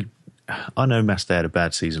I know Mastay had a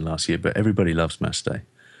bad season last year, but everybody loves Mastay.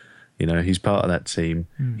 He's part of that team.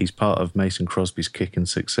 He's part of Mason Crosby's kicking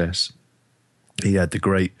success. He had the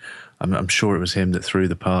great, I'm sure it was him that threw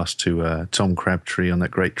the pass to Tom Crabtree on that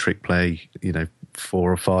great trick play,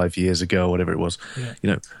 4 or 5 years ago, or whatever it was.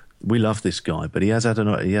 Yeah. We love this guy, but he has had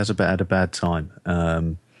a bad time.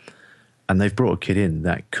 And they've brought a kid in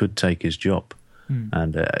that could take his job.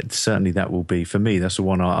 And certainly that will be, for me, that's the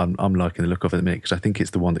one I'm liking the look of at the minute, because I think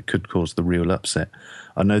it's the one that could cause the real upset.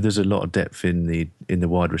 I know there's a lot of depth in the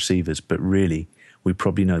wide receivers, but really we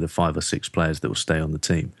probably know the 5 or 6 players that will stay on the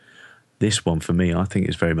team. This one, for me, I think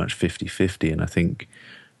is very much 50-50, and I think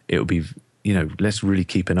it'll be, let's really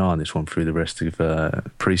keep an eye on this one through the rest of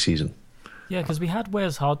pre-season. Yeah, because we had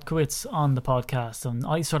Wes Hodkowitz on the podcast, and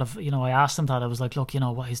I sort of, I asked him that. I was like, look,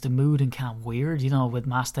 what is the mood in camp weird, with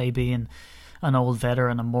Mastay being an old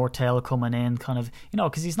veteran and Mortel coming in, kind of,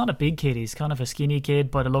 because he's not a big kid, he's kind of a skinny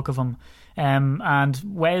kid by the look of him. And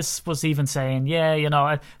Wes was even saying,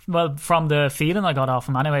 well, from the feeling I got off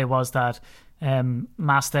him anyway, was that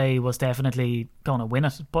Mastay was definitely going to win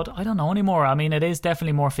it. But I don't know anymore. I mean, it is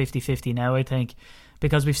definitely more 50-50 now, I think,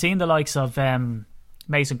 because we've seen the likes of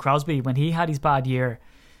Mason Crosby when he had his bad year.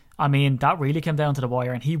 I mean, that really came down to the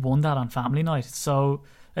wire, and he won that on family night. So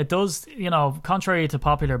it does, contrary to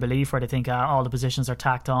popular belief where they think all the positions are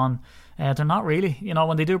tacked on, they're not really.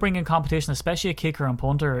 When they do bring in competition, especially a kicker and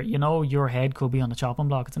punter, your head could be on the chopping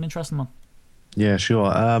block. It's an interesting one. Yeah,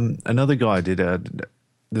 sure. Another guy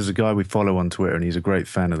there's a guy we follow on Twitter, and he's a great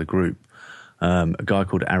fan of the group, a guy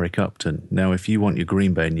called Eric Upton. Now, if you want your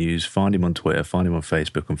Green Bay news, find him on Twitter, find him on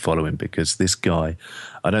Facebook and follow him, because this guy,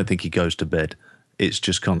 I don't think he goes to bed. It's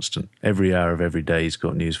just constant. Every hour of every day he's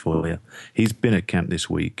got news for you. He's been at camp this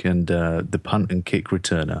week, and the punt and kick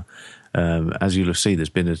returner, as you'll see, there's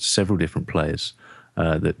been several different players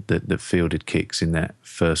that fielded kicks in that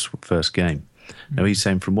first game. Now, he's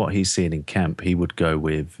saying from what he's seeing in camp, he would go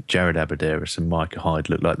with Jared Aberdeen and Micah Hyde,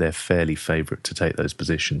 look like they're fairly favourite to take those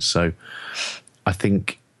positions. So I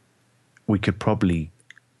think we could probably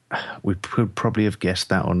have guessed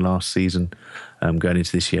that on last season going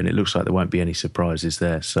into this year, and it looks like there won't be any surprises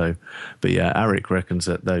there. So, but yeah, Eric reckons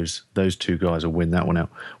that those 2 guys will win that one out,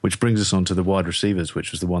 which brings us on to the wide receivers, which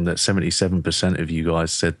was the one that 77% of you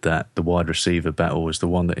guys said that the wide receiver battle was the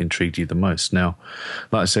one that intrigued you the most. Now,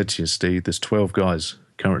 like I said to you, Steve, there's 12 guys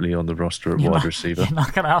currently on the roster at wide receiver. You're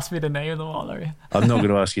not going to ask me to name them all, are you? I'm not going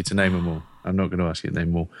to ask you to name them all. I'm not going to ask you to name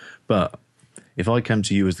them all. But if I came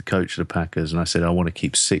to you as the coach of the Packers and I said I want to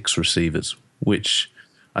keep 6 receivers, which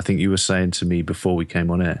I think you were saying to me before we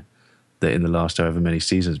came on air, that in the last however many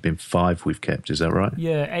seasons, been 5 we've kept. Is that right?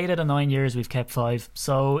 Yeah, 8 out of 9 years we've kept 5.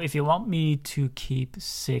 So if you want me to keep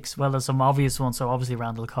 6, well, there's some obvious ones. So obviously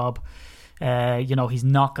Randall Cobb. He's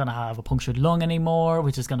not going to have a punctured lung anymore,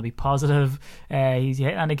 which is going to be positive.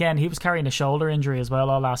 And again, he was carrying a shoulder injury as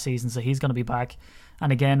well all last season, so he's going to be back.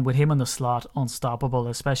 And again, with him in the slot, unstoppable,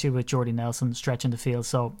 especially with Jordy Nelson stretching the field.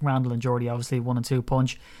 So Randall and Jordy, obviously 1 and 2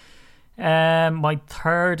 punch. My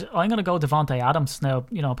third, I'm going to go Devontae Adams. Now,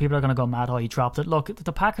 people are going to go mad how he dropped it. Look,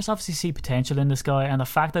 the Packers obviously see potential in this guy, and the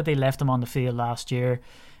fact that they left him on the field last year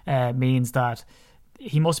means that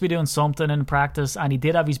he must be doing something in practice, and he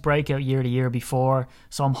did have his breakout year the year before,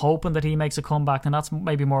 so I'm hoping that he makes a comeback, and that's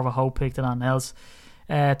maybe more of a hope pick than anything else.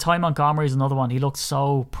 Ty Montgomery is another one. He looked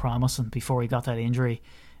so promising before he got that injury,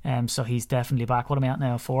 so he's definitely back. What am I at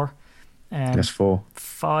now? 4? That's 4.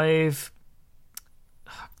 5...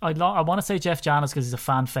 I want to say Jeff Janis because he's a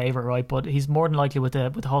fan favourite, right? But he's more than likely with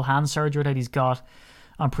the whole hand surgery that he's got.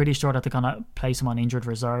 I'm pretty sure that they're going to place him on injured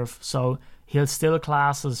reserve, so he'll still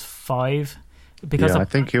class as 5. Because I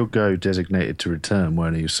think he'll go designated to return,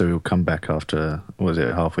 won't he? So he'll come back after,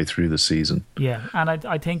 halfway through the season. Yeah, and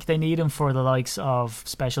I think they need him for the likes of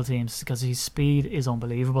special teams because his speed is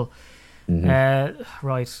unbelievable. Mm-hmm.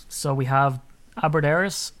 Right, so we have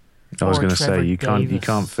Aberdeenis. I was going to say you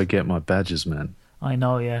can't forget my Badgers, man. I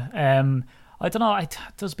know, yeah. I don't know.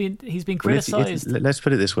 He's been criticised. Let's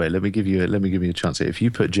put it this way. Let me give you a chance here. If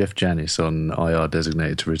you put Jeff Janis on IR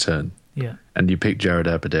designated to return, yeah, and you pick Jared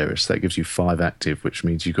Aberdeenis, that gives you 5 active, which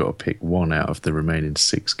means you've got to pick 1 out of the remaining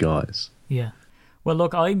 6 guys. Yeah. Well,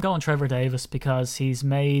 look, I'm going Trevor Davis because he's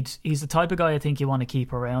the type of guy I think you want to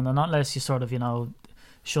keep around, and not unless you sort of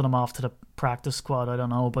shut him off to the practice squad. I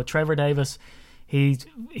don't know, but Trevor Davis. He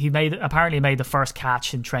apparently made the first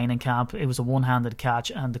catch in training camp. It was a one-handed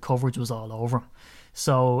catch, and the coverage was all over him.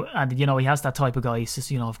 So, and he has that type of guy. He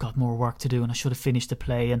says, I've got more work to do, and I should have finished the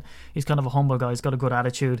play. And he's kind of a humble guy. He's got a good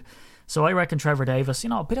attitude. So I reckon Trevor Davis,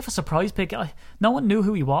 a bit of a surprise pick. No one knew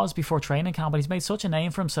who he was before training camp, but he's made such a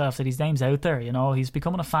name for himself that his name's out there. He's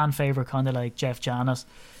becoming a fan favorite, kind of like Jeff Janis.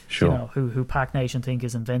 Sure. Who Pack Nation think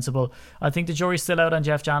is invincible. I think the jury's still out on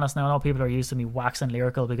Jeff Janis now. I know people are used to me waxing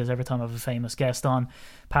lyrical because every time I have a famous guest on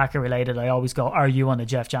Packer related, I always go, are you on the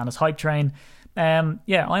Jeff Janis hype train?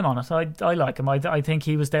 Yeah, I'm on it. I like him. I think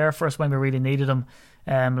he was there for us when we really needed him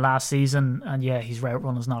last season, and yeah, his route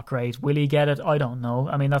run is not great. Will he get it? I don't know.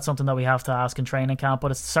 I mean, that's something that we have to ask in training camp,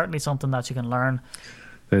 but it's certainly something that you can learn.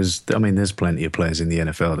 There's plenty of players in the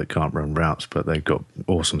NFL that can't run routes, but they've got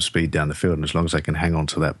awesome speed down the field, and as long as they can hang on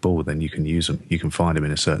to that ball, then you can use them. You can find them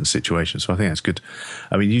in a certain situation. So I think that's good.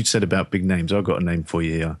 I mean, you said about big names. I've got a name for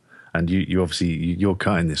you here, and you obviously you're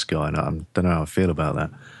cutting this guy, and I don't know how I feel about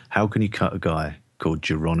that. How can you cut a guy called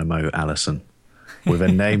Geronimo Allison with a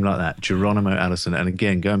name like that, Geronimo Allison? And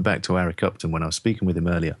again, going back to Eric Upton, when I was speaking with him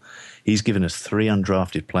earlier, he's given us 3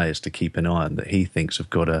 undrafted players to keep an eye on that he thinks have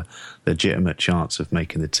got a legitimate chance of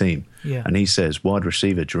making the team. Yeah. And he says wide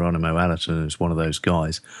receiver Geronimo Allison is one of those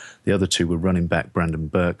guys. The other 2 were running back Brandon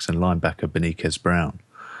Burks and linebacker Beniquez Brown.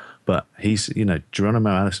 But he's, Geronimo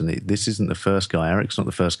Allison, this isn't the first guy. Eric's not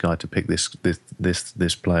the first guy to pick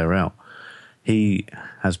this player out. He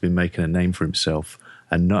has been making a name for himself,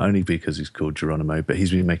 and not only because he's called Geronimo, but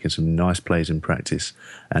he's been making some nice plays in practice.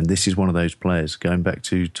 And this is one of those players, going back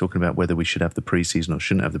to talking about whether we should have the preseason or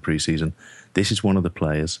shouldn't have the preseason, this is one of the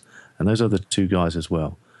players, and those other 2 guys as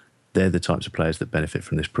well, they're the types of players that benefit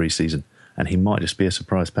from this preseason, and he might just be a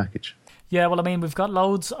surprise package. Yeah, well, I mean, we've got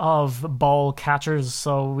loads of ball catchers,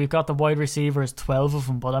 so we've got the wide receivers, 12 of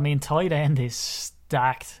them, but I mean, tight end is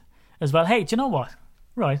stacked as well. Hey, do you know what?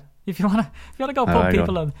 Right. If you want to go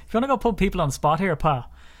put people on the spot here,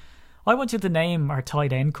 pal, I want you to name our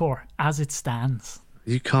tight end core as it stands.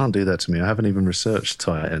 You can't do that to me. I haven't even researched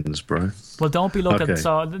tight ends, bro. Well, don't be looking. Okay.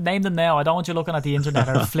 So name them now. I don't want you looking at the internet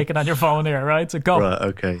or flicking on your phone here, right? So go. Right,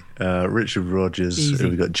 okay. Richard Rodgers. Easy.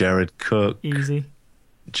 We've got Jared Cook. Easy.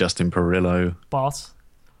 Justin Perillo. Boss.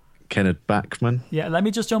 Kenneth Backman. Yeah, let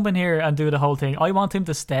me just jump in here and do the whole thing. I want him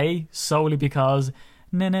to stay solely because...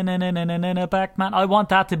 Backman. I want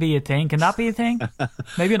that to be a thing. Can that be a thing?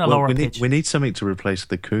 Maybe on a lower pitch. We need something to replace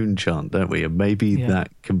the Coon chant, don't we? And maybe that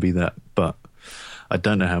can be that. But I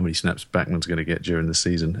don't know how many snaps Backman's going to get during the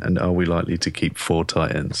season. And are we likely to keep 4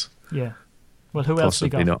 tight ends? Yeah. Well, who else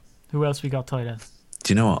Possibly we got? Not. Who else we got tight ends?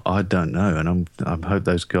 Do you know what? I don't know. And I hope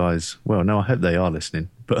those guys... Well, no, I hope they are listening.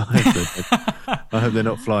 but I hope they're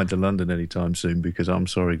not flying to London anytime soon, because I'm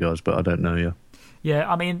sorry, guys, but I don't know you. Yeah,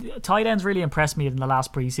 I mean, tight ends really impressed me in the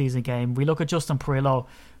last preseason game. We look at Justin Perillo,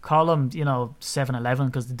 call him, 7-11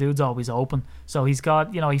 because the dude's always open. So he's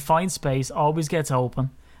got, he finds space, always gets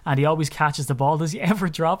open, and he always catches the ball. Does he ever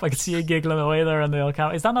drop? I can see you giggling away there on the old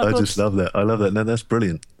camera. Is that not good? I just love that. I love that. No, that's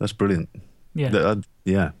brilliant. That's brilliant. Yeah.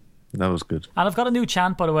 Yeah, that was good. And I've got a new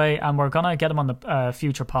chant, by the way, and we're going to get him on the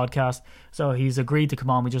future podcast. So he's agreed to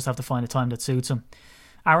come on. We just have to find a time that suits him.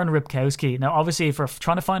 Aaron Ripkowski. Now, obviously, if we're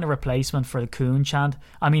trying to find a replacement for the Kuhn chant,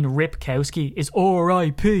 I mean, Ripkowski is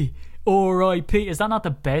R.I.P. R.I.P. Is that not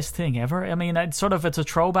the best thing ever? I mean, it's a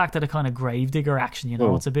throwback to the kind of Gravedigger action,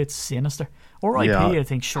 It's a bit sinister. R.I.P. Yeah. I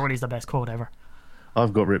think surely is the best quote ever.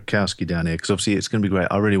 I've got Ripkowski down here because obviously it's going to be great.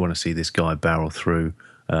 I really want to see this guy barrel through.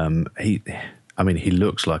 He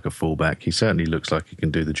looks like a fullback. He certainly looks like he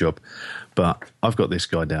can do the job. But I've got this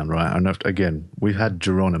guy down, right? And again, we've had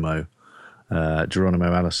Geronimo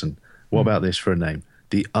Allison. What about this for a name?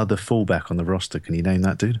 The other fullback on the roster. Can you name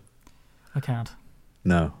that dude? I can't.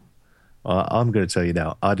 No. I'm going to tell you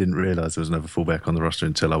now. I didn't realise there was another fullback on the roster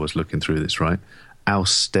until I was looking through this, right?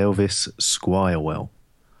 Alstelvis Squirewell.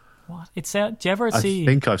 What? Do you ever see... I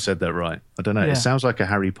think I've said that right. I don't know. Yeah. It sounds like a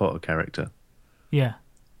Harry Potter character. Yeah.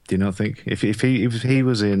 Do you not think? If he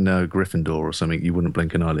was in Gryffindor or something, you wouldn't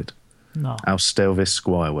blink an eyelid. No. Alstelvis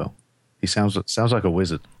Squirewell. He sounds like a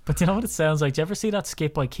wizard. But do you know what it sounds like? Do you ever see that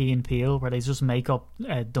skit by Key and Peele where they just make up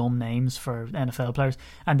dumb names for NFL players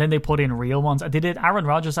and then they put in real ones? They did. Aaron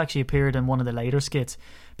Rodgers actually appeared in one of the later skits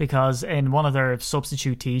because in one of their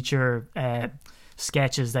substitute teacher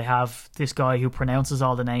sketches they have this guy who pronounces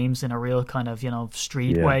all the names in a real kind of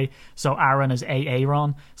street way. So Aaron is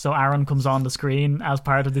Aaron. So Aaron comes on the screen as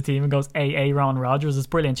part of the team and goes Aaron Rodgers. It's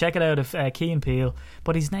brilliant. Check it out if Key and Peele.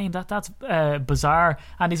 But his name that's bizarre.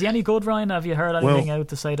 And is he any good, Ryan? Have you heard anything out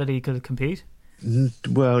to say that he could compete?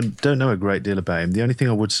 Well, don't know a great deal about him. The only thing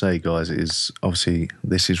I would say, guys, is obviously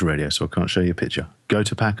this is radio, so I can't show you a picture. Go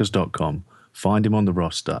to Packers.com, find him on the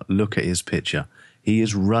roster, look at his picture. He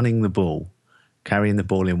is running the ball, carrying the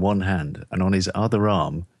ball in one hand, and on his other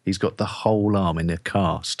arm, he's got the whole arm in a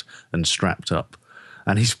cast and strapped up,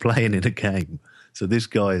 and he's playing in a game. So this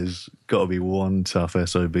guy has got to be one tough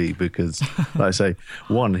SOB because, like I say,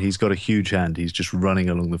 one, he's got a huge hand. He's just running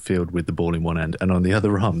along the field with the ball in one hand, and on the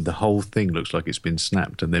other arm, the whole thing looks like it's been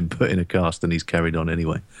snapped and then put in a cast, and he's carried on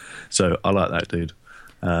anyway. So I like that dude.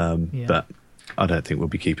 But I don't think we'll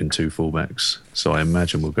be keeping two fullbacks, so I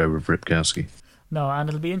imagine we'll go with Ripkowski. No, and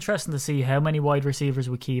it'll be interesting to see how many wide receivers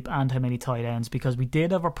we keep and how many tight ends, because we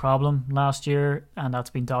did have a problem last year, and that's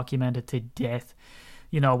been documented to death.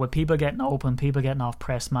 With people getting open, people getting off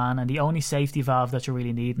press man, and the only safety valve that you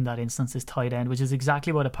really need in that instance is tight end, which is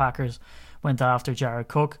exactly why the Packers went after Jared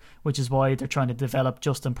Cook, which is why they're trying to develop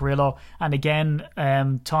Justin Perillo. And again,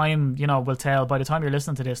 time, will tell. By the time you're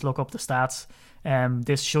listening to this, look up the stats.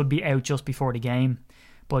 This should be out just before the game,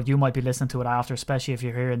 but you might be listening to it after, especially if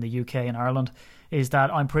you're here in the UK and Ireland, is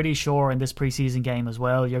that I'm pretty sure in this preseason game as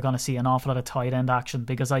well, you're going to see an awful lot of tight end action,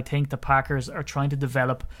 because I think the Packers are trying to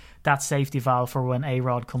develop that safety valve for when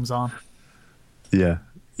A-Rod comes on. Yeah.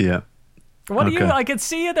 What do you? I can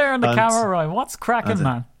see you there on the camera, Ryan. What's cracking,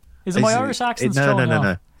 man? Is it my Irish accent?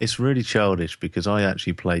 No. It's really childish because I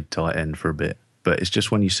actually played tight end for a bit, but it's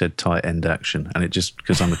just when you said tight end action, and it just,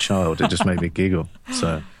 because I'm a child, it just made me giggle.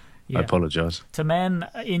 So I apologise. To men,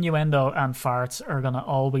 innuendo and farts are going to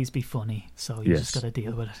always be funny, so you just got to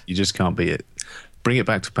deal with it. You just can't beat it. Bring it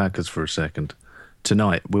back to Packers for a second.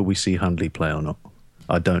 Tonight, will we see Hundley play or not?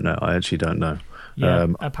 I don't know. I actually don't know. Yeah,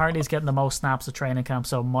 apparently he's getting the most snaps at training camp,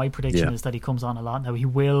 so my prediction is that he comes on a lot. Now, he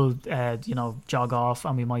will, jog off,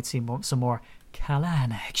 and we might see some more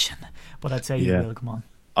Callan action, but I'd say he will come on.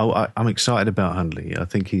 I'm excited about Hundley. I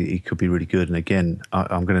think he could be really good. And again,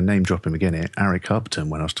 I'm going to name drop him again here. Eric Upton,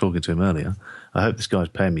 when I was talking to him earlier. I hope this guy's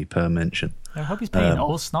paying me per mention. I hope he's paying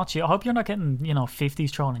us, not you. I hope you're not getting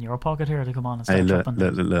 50s thrown in your pocket here to come on and start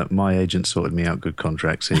look, my agent sorted me out good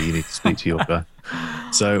contracts here. You need to speak to your guy.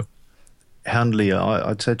 So Hundley,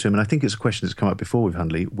 I'd said to him, and I think it's a question that's come up before with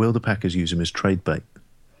Hundley, will the Packers use him as trade bait?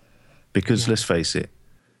 Because let's face it,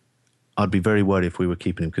 I'd be very worried if we were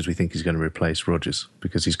keeping him because we think he's going to replace Rodgers,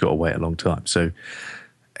 because he's got to wait a long time. So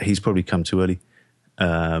he's probably come too early.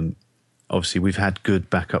 Obviously, we've had good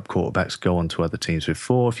backup quarterbacks go on to other teams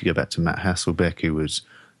before. If you go back to Matt Hasselbeck, who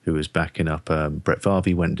was backing up Brett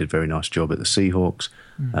Favre, went and did a very nice job at the Seahawks.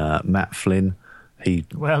 Matt Flynn, the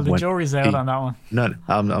jury's out on that one. No,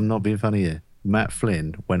 I'm not being funny here. Matt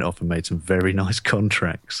Flynn went off and made some very nice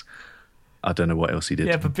contracts I don't know what else he did.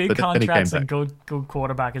 Yeah, but big then he came contracts and back. good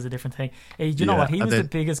quarterback is a different thing. Do you know Yeah, what? He and was the then-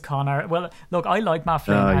 biggest con artist. Well, look, I like Matt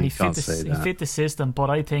Flynn No, and you he can't say that. fit the system, but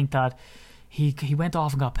I think that he went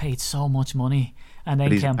off and got paid so much money and then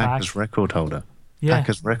But he's came back. Packers record holder. Yeah.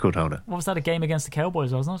 Packers record holder. What was that, a game against the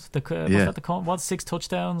Cowboys, wasn't it? Was Yeah. that what, 6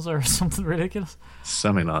 touchdowns or something ridiculous?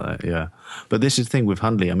 Something like that, yeah. But this is the thing with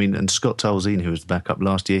Hundley. I mean, and Scott Tolzien, who was the backup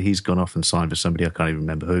last year, he's gone off and signed for somebody. I can't even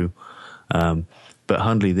remember who. But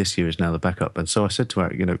Hundley this year is now the backup. And so I said to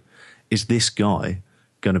Eric, is this guy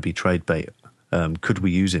going to be trade bait? Could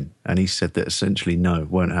we use him? And he said that essentially no,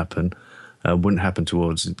 won't happen. Wouldn't happen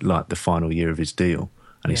towards like the final year of his deal.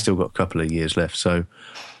 And he's still got a couple of years left. So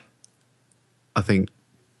I think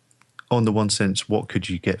on the one sense, what could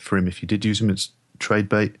you get for him if you did use him as trade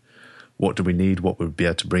bait? What do we need? What would we be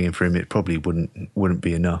able to bring in for him? It probably wouldn't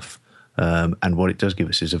be enough. And what it does give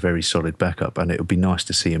us is a very solid backup, and it would be nice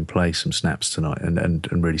to see him play some snaps tonight and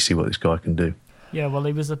really see what this guy can do. Yeah, well,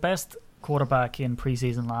 he was the best quarterback in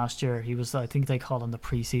preseason last year. He was, I think they call him the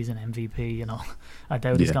preseason MVP. I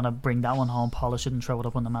doubt he's Yeah. going to bring that one home, polish it, and throw it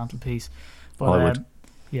up on the mantelpiece. But I would.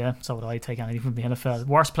 yeah, so would I. Take anything from the NFL.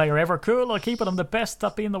 Worst player ever. Cool, I'll keep it. I'm the best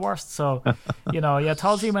at being the worst. So,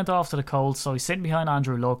 Tolzien went off to the Colts, so he's sitting behind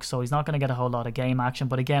Andrew Luck, so he's not going to get a whole lot of game action.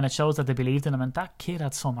 But again, it shows that they believed in him, and that kid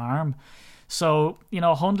had some arm. So,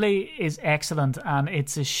 Hundley is excellent, and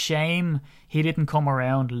it's a shame he didn't come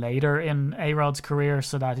around later in A-Rod's career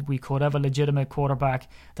so that we could have a legitimate quarterback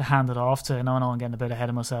to hand it off to. I know I'm getting a bit ahead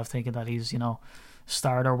of myself thinking that he's,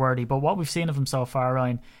 starter worthy, but what we've seen of him so far,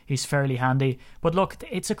 Ryan, he's fairly handy. But look,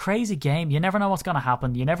 it's a crazy game. You never know what's going to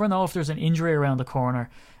happen. You never know if there's an injury around the corner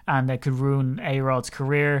and it could ruin A-Rod's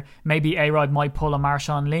career. Maybe A-Rod might pull a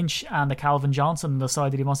Marshawn Lynch and a Calvin Johnson and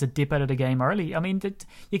decide that he wants to dip out of the game early. I mean,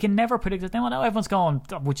 you can never predict it. Now everyone's going,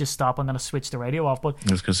 would you stop? I'm going to switch the radio off. But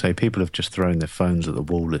I was going to say, people have just thrown their phones at the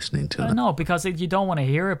wall listening to that. no, because you don't want to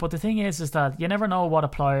hear it. But the thing is that you never know what a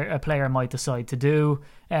player might decide to do.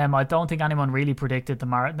 I don't think anyone really predicted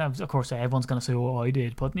now, of course, everyone's going to say, "Oh, I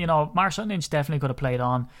did," but Marshawn Lynch definitely could have played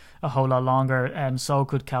on a whole lot longer, so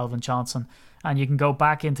could Calvin Johnson. And you can go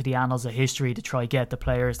back into the annals of history to try get the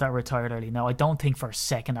players that retired early. Now, I don't think for a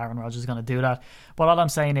second Aaron Rodgers is going to do that. But all I'm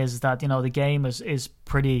saying is that the game is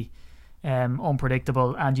pretty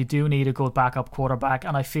unpredictable, and you do need a good backup quarterback.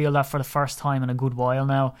 And I feel that for the first time in a good while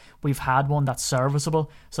now, we've had one that's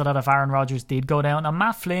serviceable, so that if Aaron Rodgers did go down, and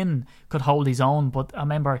Matt Flynn could hold his own, but I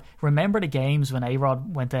remember the games when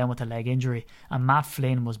A-Rod went down with a leg injury and Matt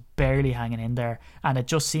Flynn was barely hanging in there, and it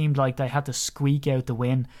just seemed like they had to squeak out the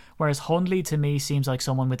win. Whereas Hundley, to me, seems like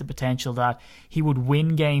someone with the potential that he would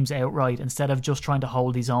win games outright instead of just trying to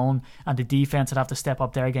hold his own, and the defense would have to step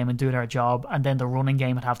up their game and do their job, and then the running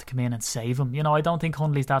game would have to come in and save him. I don't think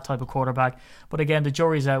Hundley's that type of quarterback. But again, the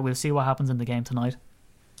jury's out. We'll see what happens in the game tonight.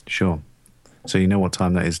 Sure. So you know what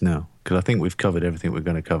time that is now? Because I think we've covered everything we're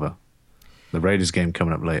going to cover. The Raiders game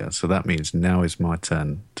coming up later. So that means now is my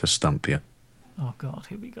turn to stump you. Oh, God,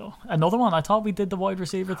 here we go. Another one. I thought we did the wide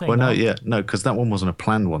receiver thing. Well, no, because that one wasn't a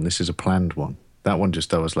planned one. This is a planned one. That one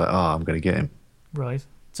just, I was like, I'm going to get him. Right.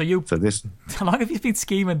 So this, how long have you been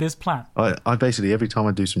scheming this plan? I basically, every time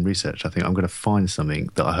I do some research, I think I'm going to find something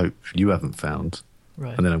that I hope you haven't found.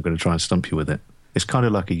 Right. And then I'm going to try and stump you with it. It's kind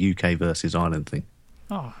of like a UK versus Ireland thing.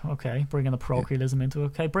 Oh, okay. Bringing the parochialism into it.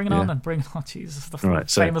 Okay, bring it on then. Bring it on. Jesus, the Right,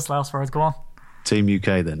 so- famous last words. Go on. Team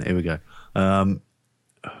UK then, here we go.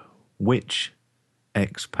 Which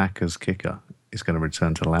ex-Packers kicker is going to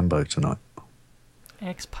return to Lambeau tonight?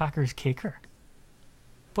 Ex-Packers kicker.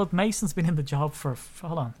 But Mason's been in the job for...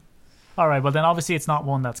 Hold on. All right, well then obviously it's not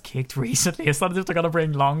one that's kicked recently. It's not as if they're going to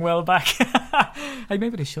bring Longwell back. Hey,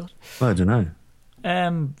 maybe they should. I don't know.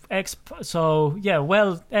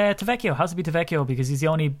 Tavecchio has to be Tavecchio because he's the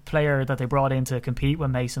only player that they brought in to compete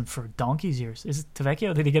with Mason for donkey's years. Is it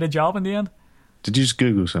Tavecchio? Did he get a job in the end? Did you just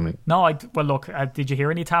Google something? No, look, did you hear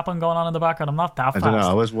any tapping going on in the background? I'm not that I fast. don't know.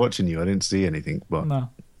 I was watching you. I didn't see anything. But No.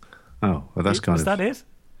 Oh, well, that's kind Was of... that it?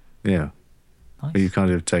 Yeah. Nice. Well, you've kind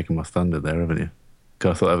of taken my thunder there, haven't you? 'Cause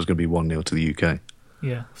I thought that was going to be 1-0 to the UK.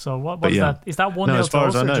 Yeah. So what's But yeah. that? Is that 1-0 No, as far to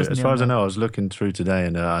as us I or know, just as far as I 0-0? know, I was looking through today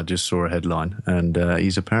and I just saw a headline, and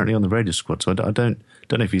he's apparently on the Raiders squad. So I don't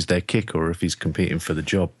know if he's their kicker or if he's competing for the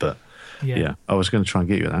job. But yeah, I was going to try and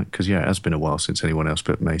get you at that because it has been a while since anyone else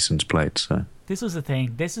but Mason's played. So This was the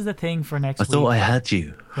thing. This is the thing for next I week. thought I had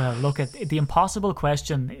you. Well, look at the impossible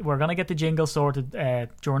question. We're going to get the jingle sorted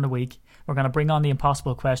during the week. We're going to bring on the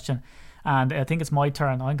impossible question. And I think it's my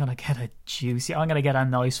turn. I'm going to get a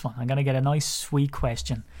nice one. I'm going to get a nice sweet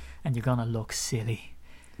question. And you're going to look silly.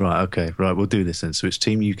 Right, okay, right. We'll do this then. So it's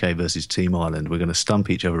Team UK versus Team Ireland. We're going to stump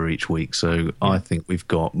each other each week. So I think we've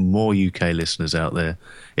got more UK listeners out there.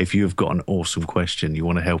 If you have got an awesome question, you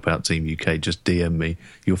want to help out Team UK, just DM me.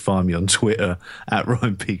 You'll find me on Twitter at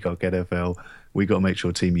Ryan Peacock NFL. We got to make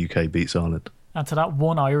sure Team UK beats Ireland. And to that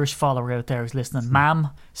one Irish follower out there who's listening, ma'am,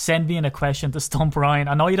 send me in a question to stump Ryan.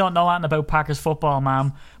 I know you don't know anything about Packers football,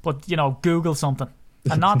 ma'am, but, you know, Google something.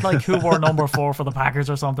 And not like who wore number 4 for the Packers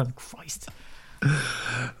or something. Christ.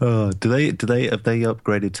 Oh, have they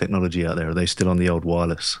upgraded technology out there? Are they still on the old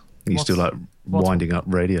wireless? Are you still like winding up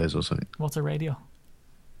radios or something? What's a radio?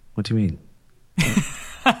 What do you mean?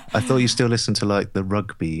 I thought you still listen to like the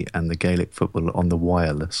rugby and the Gaelic football on the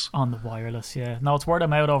wireless. On the wireless, yeah. No, it's word of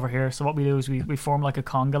mouth over here. So what we do is we form like a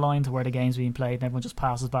conga line to where the game's being played and everyone just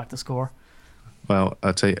passes back the score. Well,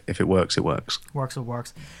 I'll tell you, if it works, it works. Works, it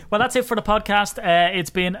works. Well, that's it for the podcast. It's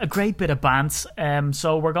been a great bit of bants.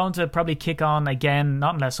 So we're going to probably kick on again,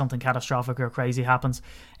 not unless something catastrophic or crazy happens.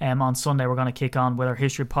 On Sunday, we're going to kick on with our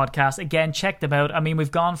history podcast. Again, check them out. I mean,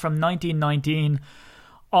 we've gone from 1919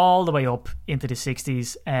 all the way up into the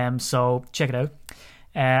 60s. So check it out.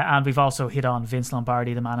 And we've also hit on Vince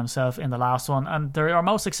Lombardi, the man himself, in the last one. And they're our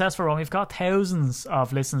most successful one. We've got thousands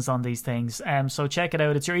of listens on these things. So check it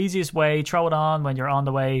out. It's your easiest way. Throw it on when you're on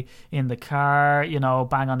the way in the car. You know,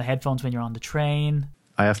 bang on the headphones when you're on the train.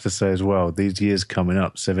 I have to say as well, these years coming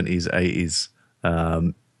up, 70s,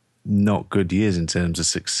 80s, not good years in terms of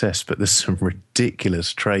success, but there's some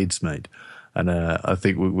ridiculous trades made. And I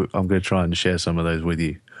think I'm going to try and share some of those with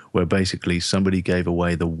you, where basically somebody gave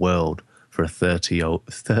away the world for a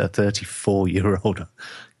 34-year-old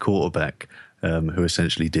quarterback who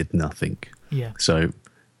essentially did nothing. Yeah. So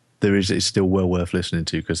it's still well worth listening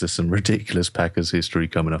to because there's some ridiculous Packers history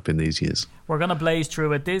coming up in these years. We're going to blaze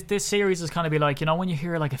through it. This series is kind of be like, you know, when you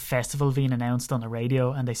hear like a festival being announced on the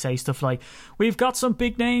radio and they say stuff like, we've got some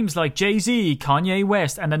big names like Jay-Z, Kanye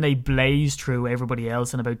West, and then they blaze through everybody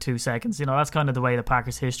else in about 2 seconds. You know, that's kind of the way the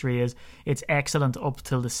Packers history is. It's excellent up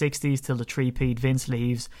till the 60s, till the three-peat, Vince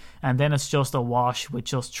leaves, and then it's just a wash with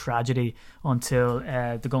just tragedy until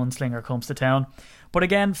the gunslinger comes to town. But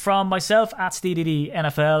again, from myself at SteeDD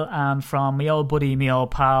NFL and from my old buddy, my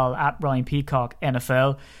old pal at Ryan Peacock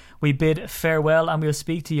NFL, we bid farewell and we'll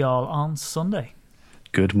speak to y'all on Sunday.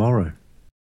 Good morrow.